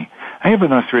tells me. I have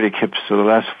an arthritic hip, so the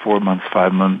last 4 months,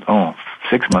 5 months,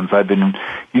 6 months, I've been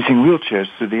using wheelchairs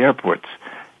through the airports.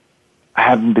 I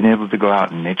haven't been able to go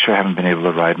out in nature. I haven't been able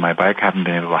to ride my bike. I haven't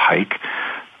been able to hike.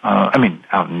 Out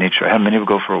in nature. I haven't been able to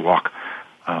go for a walk.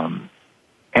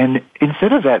 And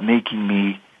instead of that making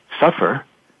me suffer,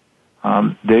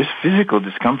 there's physical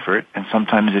discomfort, and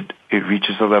sometimes it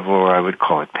reaches a level where I would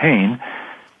call it pain.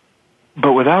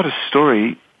 But without a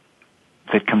story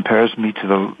that compares me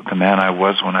to the man I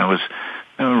was when I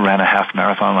ran a half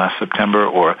marathon last September,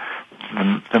 or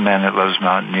the man that loves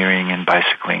mountaineering and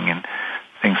bicycling and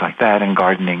things like that, and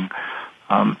gardening,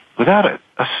 without a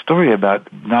story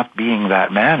about not being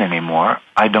that man anymore,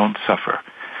 I don't suffer.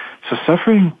 So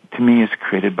suffering to me is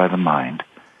created by the mind,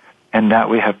 and that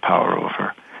we have power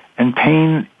over. And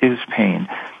pain is pain.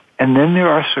 And then there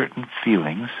are certain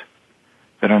feelings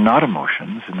that are not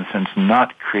emotions, in the sense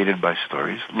not created by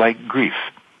stories, like grief.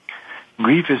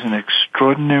 Grief is an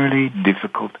extraordinarily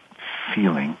difficult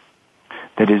feeling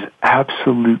that is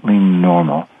absolutely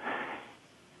normal.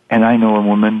 And I know a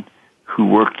woman who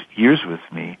worked years with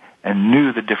me and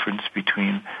knew the difference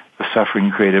between the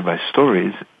suffering created by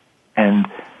stories and,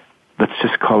 let's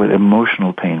just call it,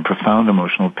 emotional pain, profound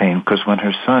emotional pain, because when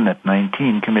her son at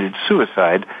 19 committed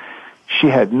suicide, she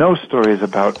had no stories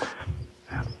about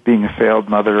being a failed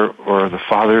mother or the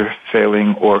father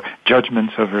failing or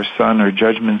judgments of her son or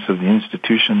judgments of the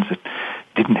institutions that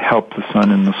didn't help the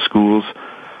son in the schools.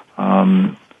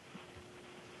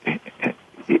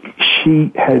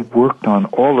 She had worked on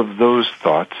all of those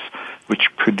thoughts, which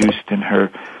produced in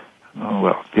her,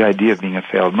 the idea of being a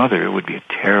failed mother. It would be a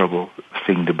terrible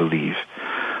thing to believe.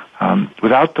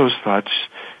 Without those thoughts,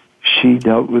 she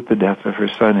dealt with the death of her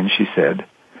son, and she said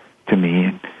to me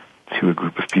and to a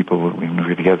group of people when we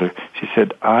were together, she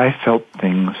said, I felt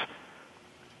things,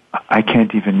 I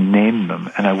can't even name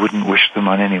them, and I wouldn't wish them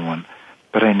on anyone,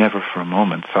 but I never for a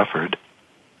moment suffered.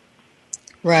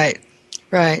 Right.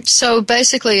 So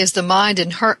basically, as the mind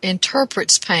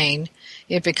interprets pain,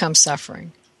 it becomes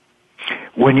suffering.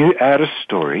 When you add a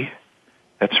story,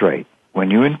 that's right.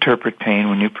 When you interpret pain,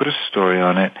 when you put a story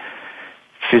on it,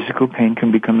 physical pain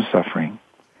can become suffering.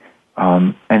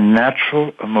 And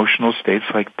natural emotional states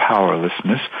like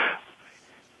powerlessness.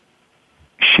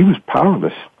 She was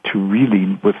powerless to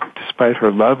really, despite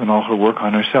her love and all her work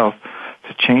on herself,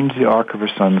 to change the arc of her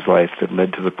son's life that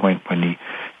led to the point when he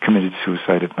committed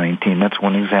suicide at 19. That's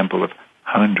one example of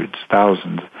hundreds,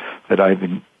 thousands that I've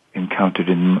encountered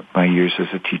in my years as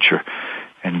a teacher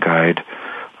and guide.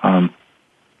 And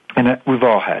we've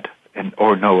all had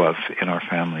or know of in our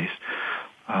families.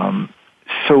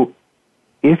 So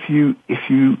if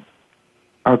you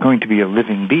are going to be a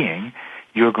living being,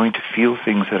 you're going to feel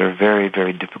things that are very,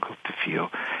 very difficult to feel.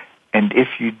 And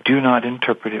if you do not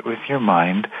interpret it with your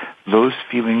mind, those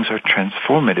feelings are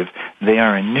transformative. They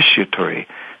are initiatory.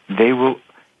 They will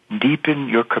deepen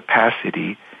your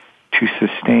capacity to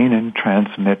sustain and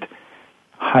transmit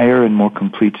higher and more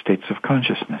complete states of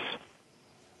consciousness.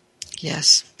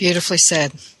 Yes, beautifully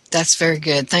said. That's very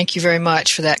good. Thank you very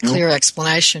much for that clear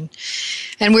explanation.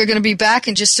 And we're going to be back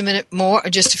in just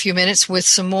a few minutes with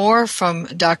some more from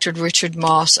Dr. Richard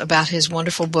Moss about his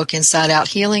wonderful book, Inside Out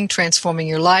Healing, Transforming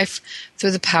Your Life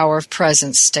Through the Power of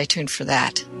Presence. Stay tuned for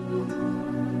that.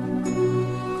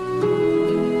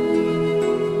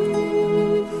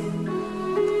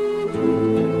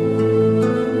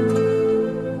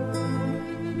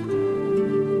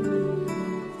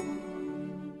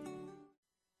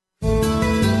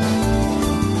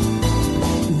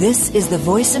 This is the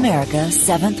Voice America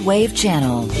 7th Wave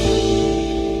Channel.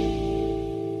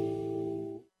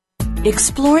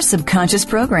 Explore subconscious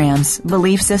programs,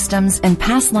 belief systems, and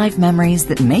past life memories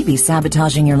that may be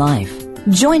sabotaging your life.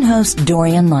 Join host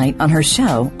Dorian Light on her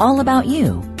show, All About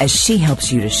You, as she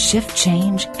helps you to shift,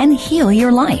 change, and heal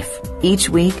your life. Each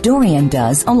week, Dorian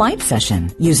does a light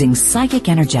session using psychic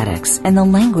energetics and the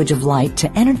language of light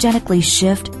to energetically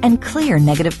shift and clear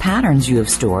negative patterns you have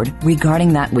stored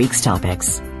regarding that week's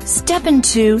topics. Step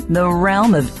into the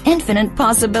realm of infinite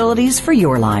possibilities for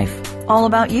your life. All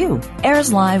About You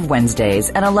airs live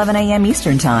Wednesdays at 11 a.m.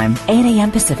 Eastern Time, 8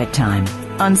 a.m. Pacific Time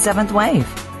on 7th Wave.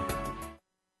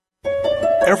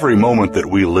 Every moment that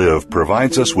we live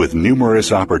provides us with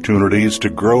numerous opportunities to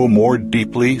grow more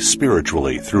deeply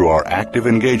spiritually through our active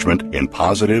engagement in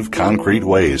positive, concrete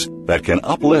ways that can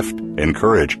uplift,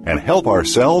 encourage, and help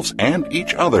ourselves and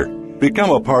each other.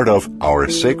 Become a part of Our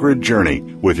Sacred Journey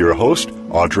with your host,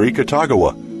 Audrey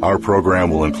Katagawa. Our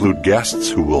program will include guests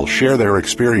who will share their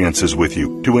experiences with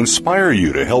you to inspire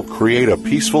you to help create a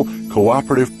peaceful,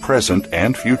 cooperative present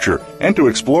and future, and to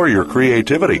explore your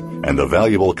creativity and the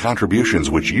valuable contributions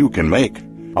which you can make.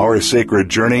 Our Sacred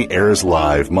Journey airs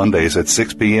live Mondays at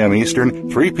 6 p.m.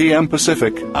 Eastern, 3 p.m.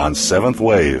 Pacific on 7th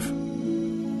Wave.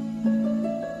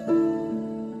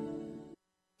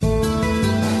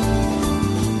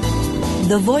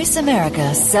 The Voice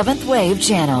America 7th Wave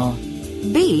Channel.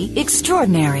 Be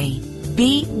extraordinary.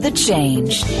 Be the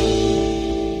change.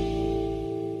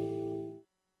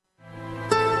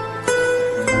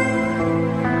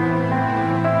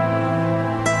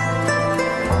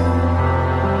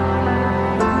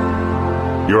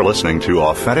 You're listening to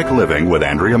Authentic Living with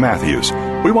Andrea Matthews.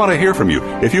 We want to hear from you.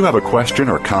 If you have a question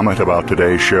or comment about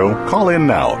today's show, call in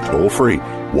now, toll-free,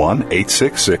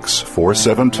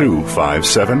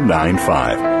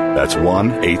 1-866-472-5795. That's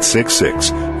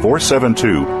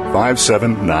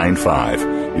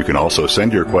 1-866-472-5795. You can also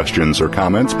send your questions or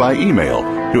comments by email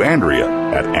to Andrea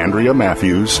at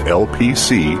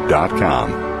AndreaMatthewsLPC.com.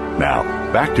 Now,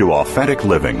 back to Authentic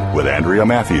Living with Andrea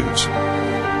Matthews.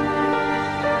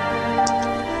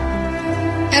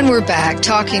 And we're back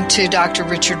talking to Dr.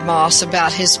 Richard Moss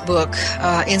about his book,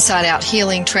 Inside Out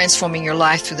Healing, Transforming Your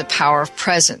Life Through the Power of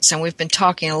Presence. And we've been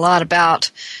talking a lot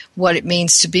about what it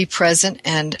means to be present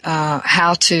and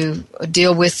how to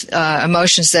deal with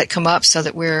emotions that come up so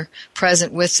that we're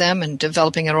present with them and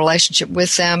developing a relationship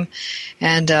with them,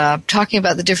 and talking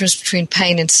about the difference between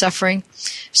pain and suffering.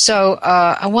 So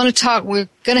I want to talk, we're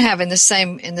going to have in this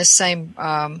same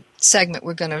segment,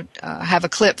 we're going to have a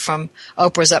clip from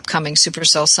Oprah's upcoming Super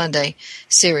Soul Sunday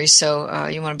series, so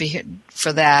you want to be here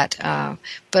for that.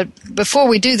 But before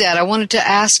we do that, I wanted to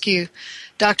ask you,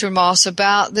 Dr. Moss,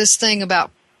 about this thing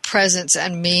about presence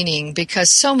and meaning, because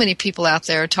so many people out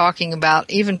there are talking about,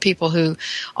 even people who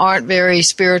aren't very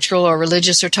spiritual or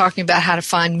religious, are talking about how to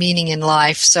find meaning in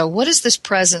life. So what does this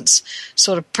presence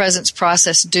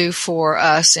process do for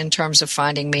us in terms of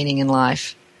finding meaning in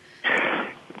life?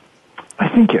 I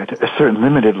think at a certain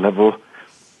limited level,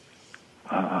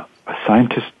 a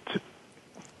scientist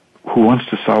who wants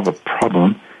to solve a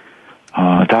problem,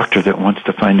 a doctor that wants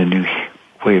to find a new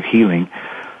way of healing,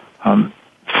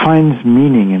 finds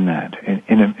meaning in that,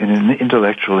 in an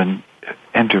intellectual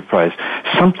enterprise.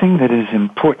 Something that is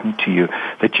important to you,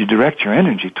 that you direct your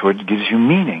energy towards, gives you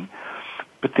meaning.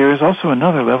 But there is also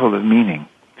another level of meaning,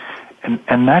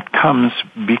 and that comes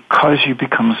because you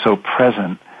become so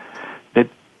present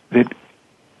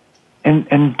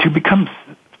and to become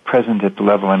present at the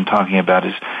level I'm talking about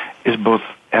is both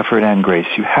effort and grace.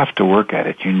 You have to work at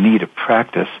it. You need a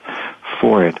practice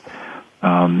for it.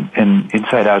 And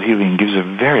Inside Out Healing gives a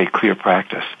very clear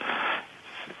practice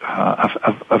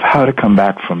of how to come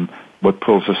back from what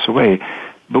pulls us away.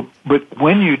 But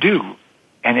when you do,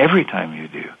 and every time you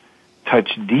do,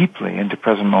 touch deeply into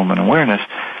present moment awareness,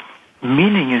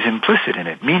 meaning is implicit in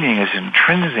it. Meaning is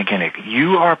intrinsic in it.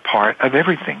 You are part of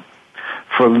everything.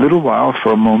 For a little while,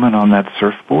 for a moment on that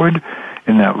surfboard,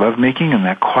 in that lovemaking, in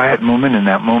that quiet moment, in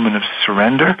that moment of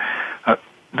surrender, and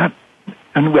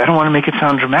I don't want to make it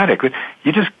sound dramatic, but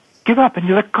you just give up and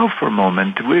you let go for a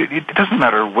moment. It doesn't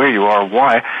matter where you are,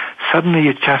 why. Suddenly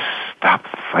you just stop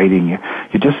fighting.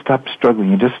 You just stop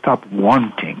struggling. You just stop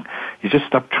wanting. You just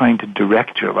stop trying to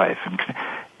direct your life.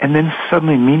 And then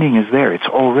suddenly meaning is there. It's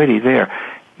already there.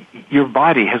 Your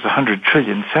body has 100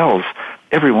 trillion cells,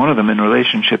 every one of them in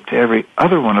relationship to every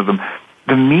other one of them.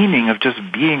 The meaning of just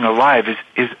being alive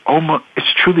is almost,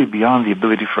 it's truly beyond the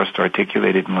ability for us to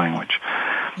articulate it in language.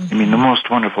 I mean, the most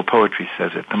wonderful poetry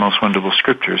says it. The most wonderful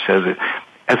scripture says it,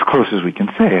 as close as we can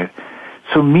say it.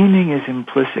 So meaning is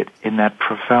implicit in that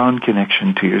profound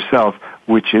connection to yourself,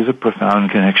 which is a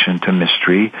profound connection to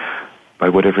mystery, by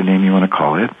whatever name you want to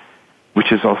call it.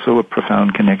 which is also a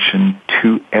profound connection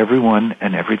to everyone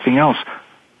and everything else.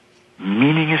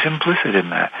 Meaning is implicit in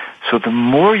that. So the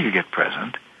more you get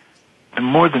present, the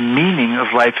more the meaning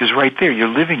of life is right there. You're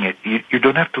living it. You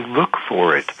don't have to look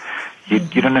for it.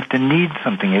 You don't have to need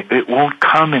something. It won't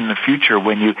come in the future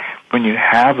when you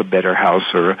have a better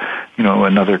house or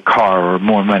another car or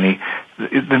more money.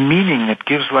 The meaning that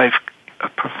gives life a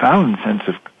profound sense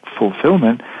of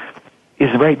fulfillment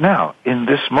is right now, in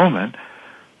this moment.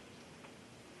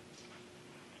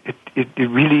 It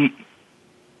really,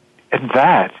 and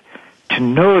that, to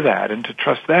know that and to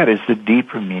trust that is the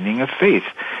deeper meaning of faith.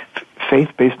 Faith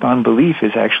based on belief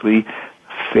is actually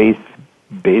faith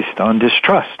based on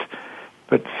distrust.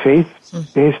 But faith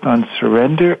based on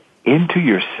surrender into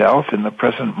yourself in the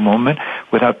present moment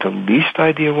without the least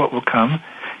idea what will come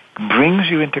brings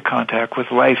you into contact with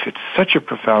life at such a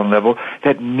profound level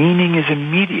that meaning is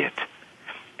immediate.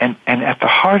 And at the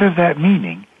heart of that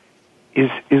meaning is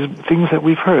things that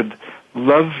we've heard.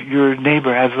 Love your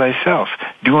neighbor as thyself.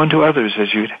 Do unto others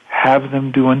as you'd have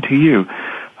them do unto you.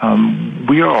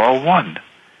 We are all one.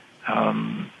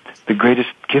 The greatest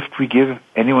gift we give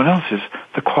anyone else is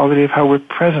the quality of how we're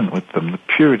present with them, the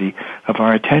purity of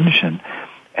our attention.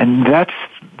 And that's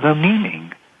the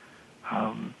meaning.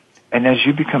 And as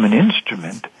you become an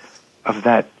instrument of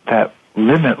that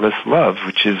limitless love,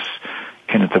 which is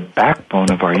kind of the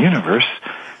backbone of our universe,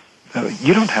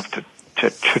 you don't have to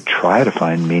try to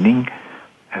find meaning.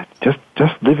 Just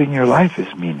living your life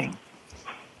is meaning.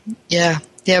 Yeah,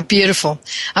 beautiful.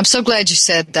 I'm so glad you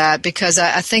said that, because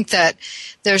I think that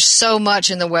there's so much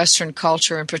in the Western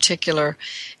culture in particular,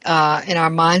 in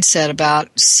our mindset about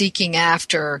seeking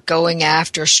after, going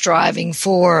after, striving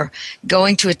for,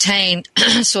 going to attain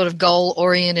sort of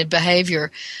goal-oriented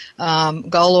behavior,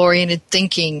 goal-oriented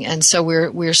thinking. And so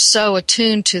we're so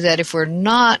attuned to that. If we're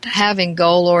not having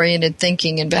goal-oriented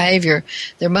thinking and behavior,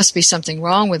 there must be something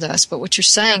wrong with us. But what you're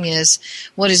saying is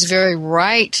what is very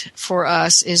right for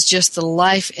us is just the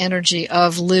life energy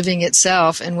of living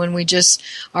itself. And when we just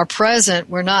are present,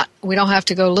 we don't have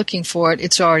to go looking for it.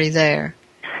 It's already there.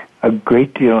 A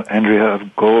great deal, Andrea,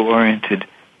 of goal-oriented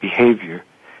behavior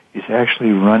is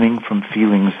actually running from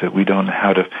feelings that we don't know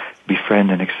how to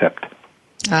befriend and accept.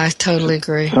 I totally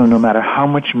agree. So no matter how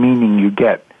much meaning you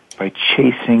get by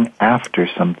chasing after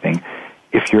something,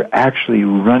 if you're actually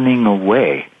running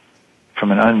away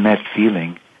from an unmet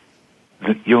feeling,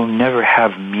 you'll never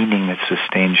have meaning that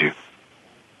sustains you.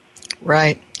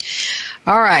 Right.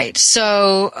 All right.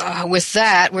 So with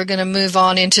that, we're going to move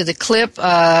on into the clip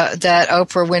that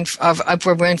Oprah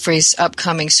Winfrey's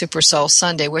upcoming Super Soul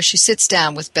Sunday, where she sits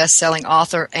down with best-selling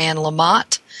author Anne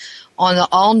Lamott on the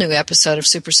all-new episode of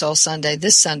Super Soul Sunday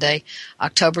this Sunday,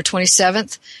 October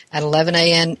 27th at 11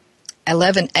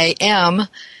 a.m.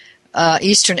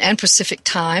 Eastern and Pacific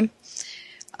Time.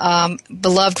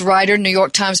 Beloved writer, New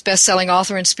York Times bestselling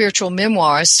author, and spiritual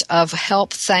memoirist of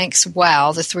Help, Thanks,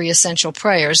 Wow, the 3 Essential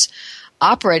Prayers,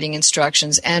 Operating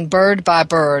Instructions, and Bird by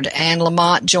Bird, Anne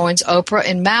Lamott joins Oprah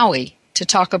in Maui to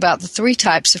talk about the 3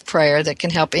 types of prayer that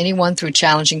can help anyone through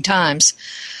challenging times.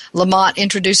 Lamott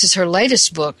introduces her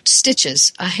latest book,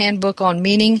 Stitches, a handbook on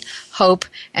meaning, hope,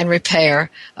 and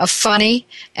repair, a funny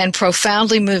and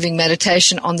profoundly moving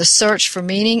meditation on the search for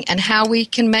meaning and how we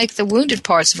can make the wounded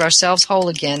parts of ourselves whole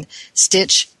again,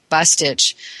 stitch by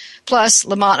stitch. Plus,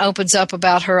 Lamott opens up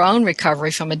about her own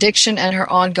recovery from addiction and her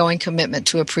ongoing commitment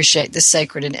to appreciate the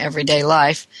sacred in everyday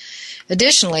life.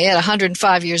 Additionally, at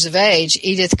 105 years of age,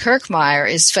 Edith Kirkmeyer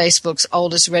is Facebook's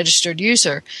oldest registered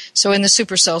user. So in the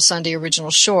Super Soul Sunday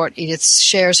original short, Edith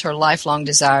shares her lifelong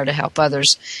desire to help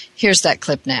others. Here's that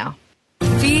clip now.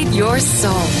 Feed your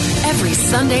soul every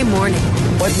Sunday morning.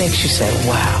 What makes you say,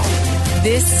 wow?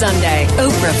 This Sunday,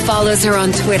 Oprah follows her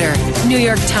on Twitter. New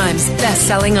York Times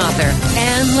bestselling author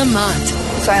Anne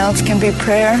Lamott. Silence can be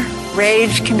prayer.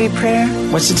 Rage can be prayer.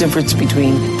 What's the difference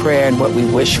between prayer and what we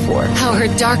wish for? How her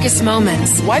darkest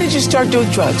moments. Why did you start doing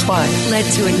drugs? Why? Led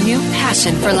to a new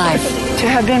passion for life. To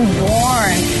have been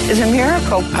born is a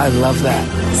miracle. I love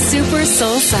that. Super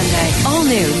Soul Sunday. All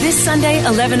new this Sunday,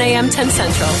 11 a.m., 10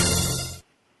 Central.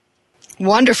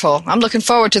 Wonderful. I'm looking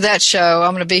forward to that show.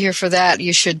 I'm going to be here for that.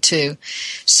 You should too.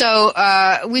 So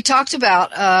we talked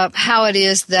about how it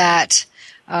is that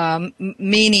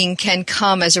meaning can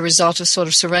come as a result of sort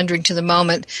of surrendering to the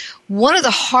moment. One of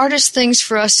the hardest things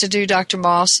for us to do, Dr.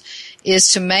 Moss, is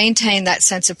to maintain that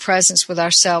sense of presence with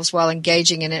ourselves while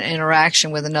engaging in an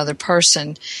interaction with another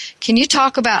person. Can you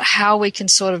talk about how we can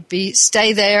sort of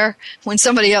stay there when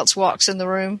somebody else walks in the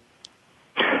room?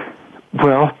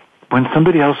 Well, when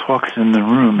somebody else walks in the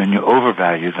room and you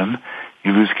overvalue them,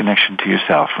 you lose connection to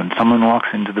yourself. When someone walks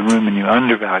into the room and you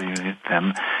undervalue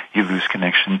them, you lose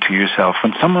connection to yourself.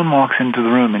 When someone walks into the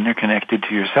room and you're connected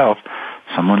to yourself,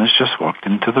 someone has just walked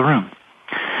into the room.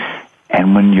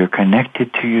 And when you're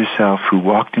connected to yourself, who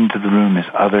walked into the room is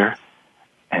other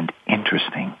and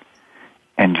interesting.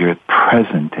 And you're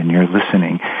present and you're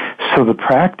listening. So the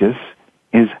practice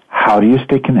is, how do you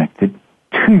stay connected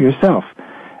to yourself?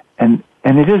 And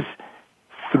it is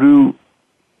through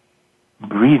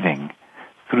breathing,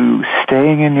 through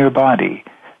staying in your body,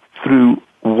 through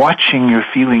watching your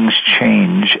feelings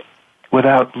change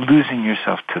without losing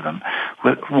yourself to them,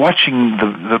 with watching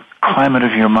the climate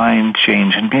of your mind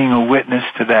change and being a witness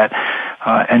to that,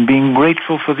 and being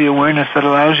grateful for the awareness that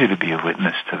allows you to be a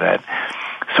witness to that.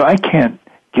 So I can't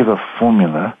give a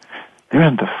formula. There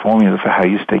isn't a formula for how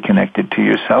you stay connected to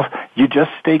yourself. You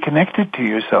just stay connected to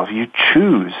yourself. You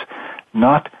choose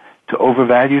not to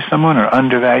overvalue someone or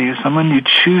undervalue someone. You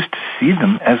choose to see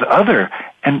them as other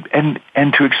and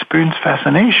to experience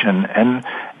fascination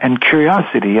and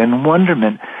curiosity and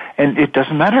wonderment. And it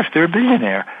doesn't matter if they're a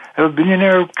billionaire. If a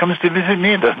billionaire comes to visit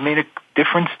me, it doesn't make a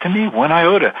difference to me, 1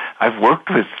 iota. I've worked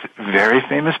with very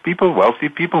famous people, wealthy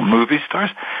people, movie stars.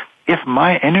 If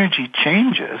my energy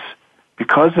changes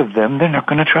because of them, they're not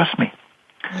going to trust me.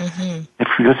 Mm-hmm. If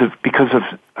because of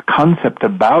a concept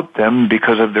about them,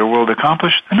 because of their world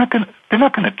accomplished, they're not going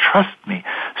to trust me.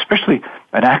 Especially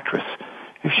an actress,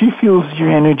 if she feels your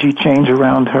energy change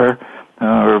around her,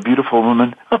 or a beautiful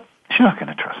woman, she's not going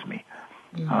to trust me.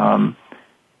 Mm-hmm.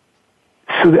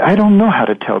 So I don't know how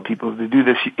to tell people to do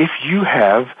this. If you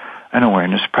have an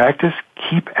awareness practice,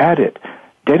 keep at it.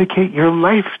 Dedicate your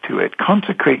life to it.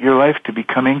 Consecrate your life to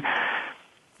becoming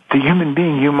the human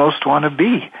being you most want to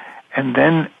be. And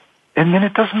then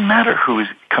it doesn't matter who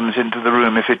comes into the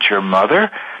room. If it's your mother,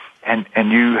 and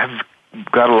you have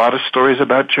got a lot of stories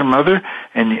about your mother,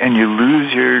 and you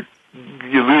lose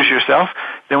yourself,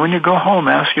 then when you go home,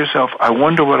 ask yourself, I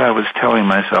wonder what I was telling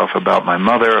myself about my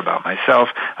mother, about myself,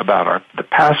 about the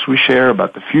past we share,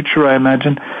 about the future I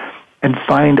imagine, and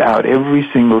find out every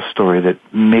single story that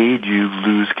made you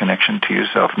lose connection to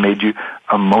yourself, made you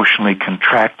emotionally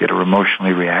contracted or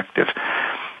emotionally reactive.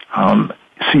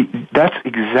 See, that's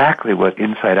exactly what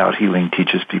Inside Out Healing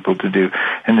teaches people to do.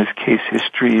 And there's case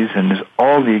histories, and there's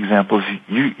all the examples.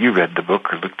 You read the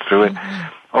book or looked through it.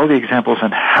 Mm-hmm. All the examples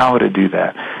on how to do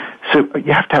that. So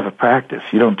you have to have a practice.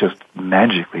 You don't just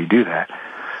magically do that.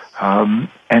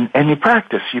 And you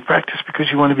practice. You practice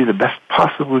because you want to be the best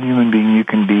possible human being you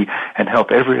can be and help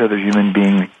every other human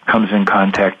being that comes in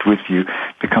contact with you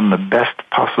become the best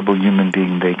possible human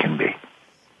being they can be.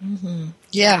 Mm-hmm.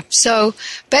 Yeah. So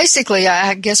basically,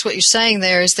 I guess what you're saying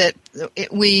there is that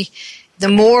the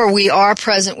more we are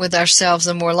present with ourselves,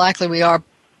 the more likely we are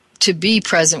to be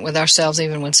present with ourselves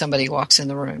even when somebody walks in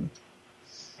the room.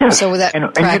 Yes. So with that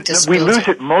practice, we lose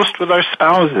it most with our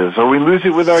spouses, or we lose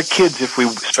it with our kids,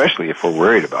 especially if we're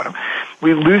worried about them.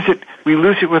 We lose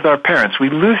it with our parents. We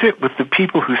lose it with the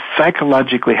people who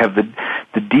psychologically have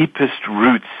the deepest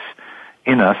roots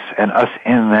in us and us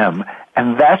in them.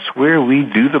 And that's where we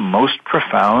do the most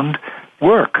profound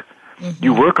work. Mm-hmm.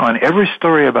 You work on every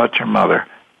story about your mother,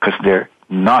 because they're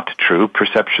not true.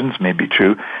 Perceptions may be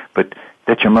true, but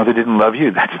that your mother didn't love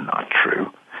you, that's not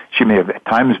true. She may have at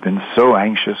times been so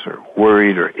anxious or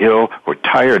worried or ill or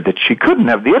tired that she couldn't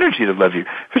have the energy to love you,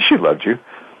 but she loved you.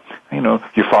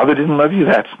 Your father didn't love you,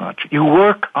 that's not true. You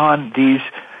work on these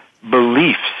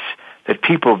beliefs that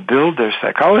people build their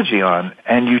psychology on,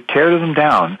 and you tear them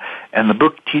down, and the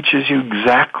book teaches you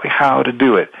exactly how to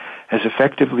do it as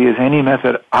effectively as any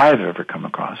method I've ever come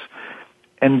across.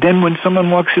 And then when someone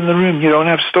walks in the room, you don't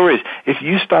have stories. If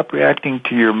you stop reacting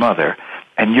to your mother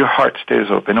and your heart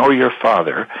stays open, or your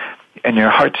father, and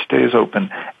your heart stays open,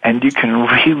 and you can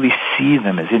really see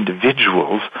them as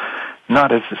individuals,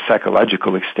 not as a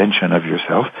psychological extension of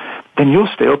yourself, then you'll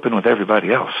stay open with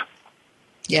everybody else.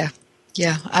 Yeah,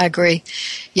 I agree.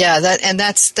 Yeah,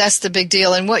 that's the big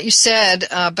deal. And what you said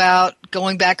about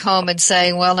going back home and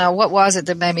saying, well, now what was it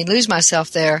that made me lose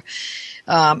myself there?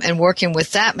 And working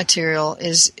with that material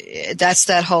that's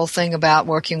that whole thing about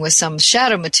working with some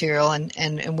shadow material,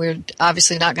 and we're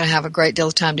obviously not going to have a great deal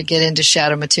of time to get into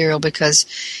shadow material because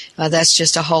that's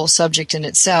just a whole subject in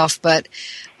itself. But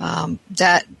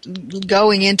that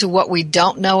going into what we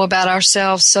don't know about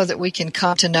ourselves so that we can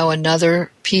come to know another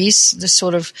piece, this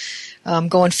sort of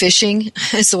going fishing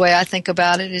is the way I think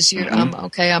about it. Is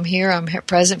I'm here, I'm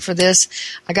present for this.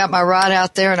 I got my rod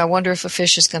out there, and I wonder if a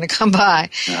fish is going to come by.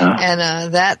 Uh-huh.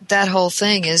 And that whole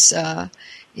thing is that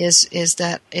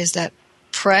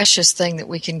precious thing that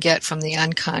we can get from the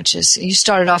unconscious. You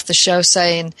started off the show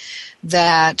saying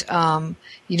that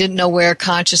you didn't know where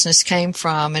consciousness came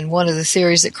from, and one of the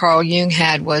theories that Carl Jung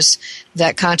had was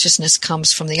that consciousness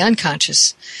comes from the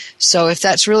unconscious. So if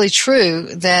that's really true,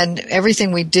 then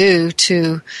everything we do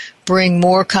to bring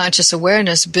more conscious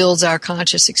awareness builds our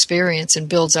conscious experience and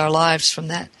builds our lives from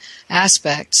that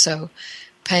aspect. So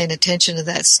paying attention to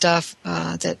that stuff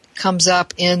that comes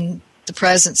up in the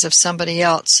presence of somebody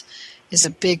else is a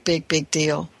big, big, big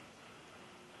deal.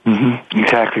 Mm-hmm.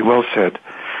 Exactly. Well said.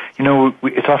 You know,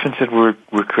 it's often said we're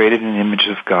created in the image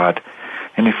of God,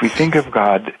 and if we think of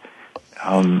God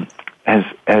as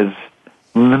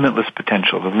limitless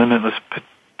potential, the limitless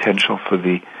potential for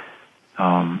the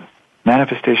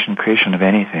manifestation and creation of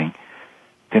anything,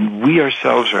 then we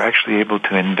ourselves are actually able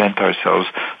to invent ourselves.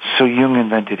 So Jung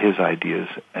invented his ideas,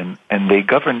 and they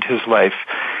governed his life,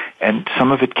 and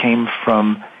some of it came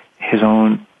from his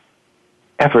own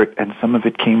effort, and some of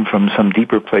it came from some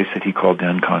deeper place that he called the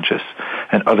unconscious,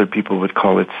 and other people would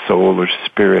call it soul or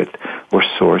spirit or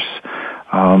source.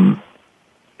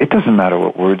 It doesn't matter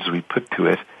what words we put to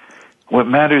it. What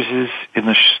matters is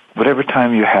in whatever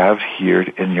time you have here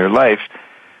in your life,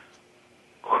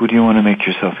 who do you want to make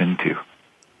yourself into?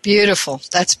 Beautiful.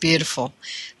 That's beautiful.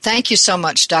 Thank you so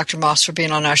much, Dr. Moss, for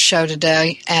being on our show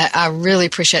today. I really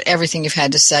appreciate everything you've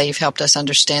had to say. You've helped us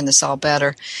understand this all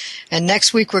better. And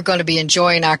next week, we're going to be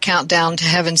enjoying our Countdown to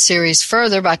Heaven series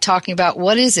further by talking about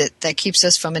what is it that keeps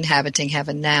us from inhabiting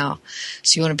heaven now.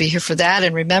 So you want to be here for that.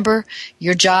 And remember,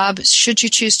 your job, should you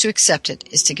choose to accept it,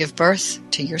 is to give birth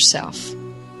to yourself.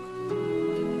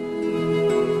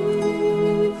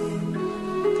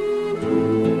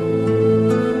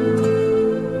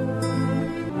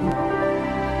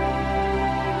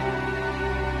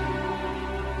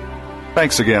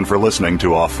 Thanks again for listening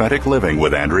to Authentic Living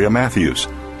with Andrea Matthews.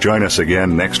 Join us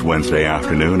again next Wednesday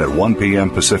afternoon at 1 p.m.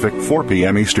 Pacific, 4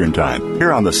 p.m. Eastern Time,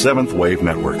 here on the Seventh Wave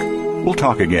Network. We'll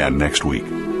talk again next week.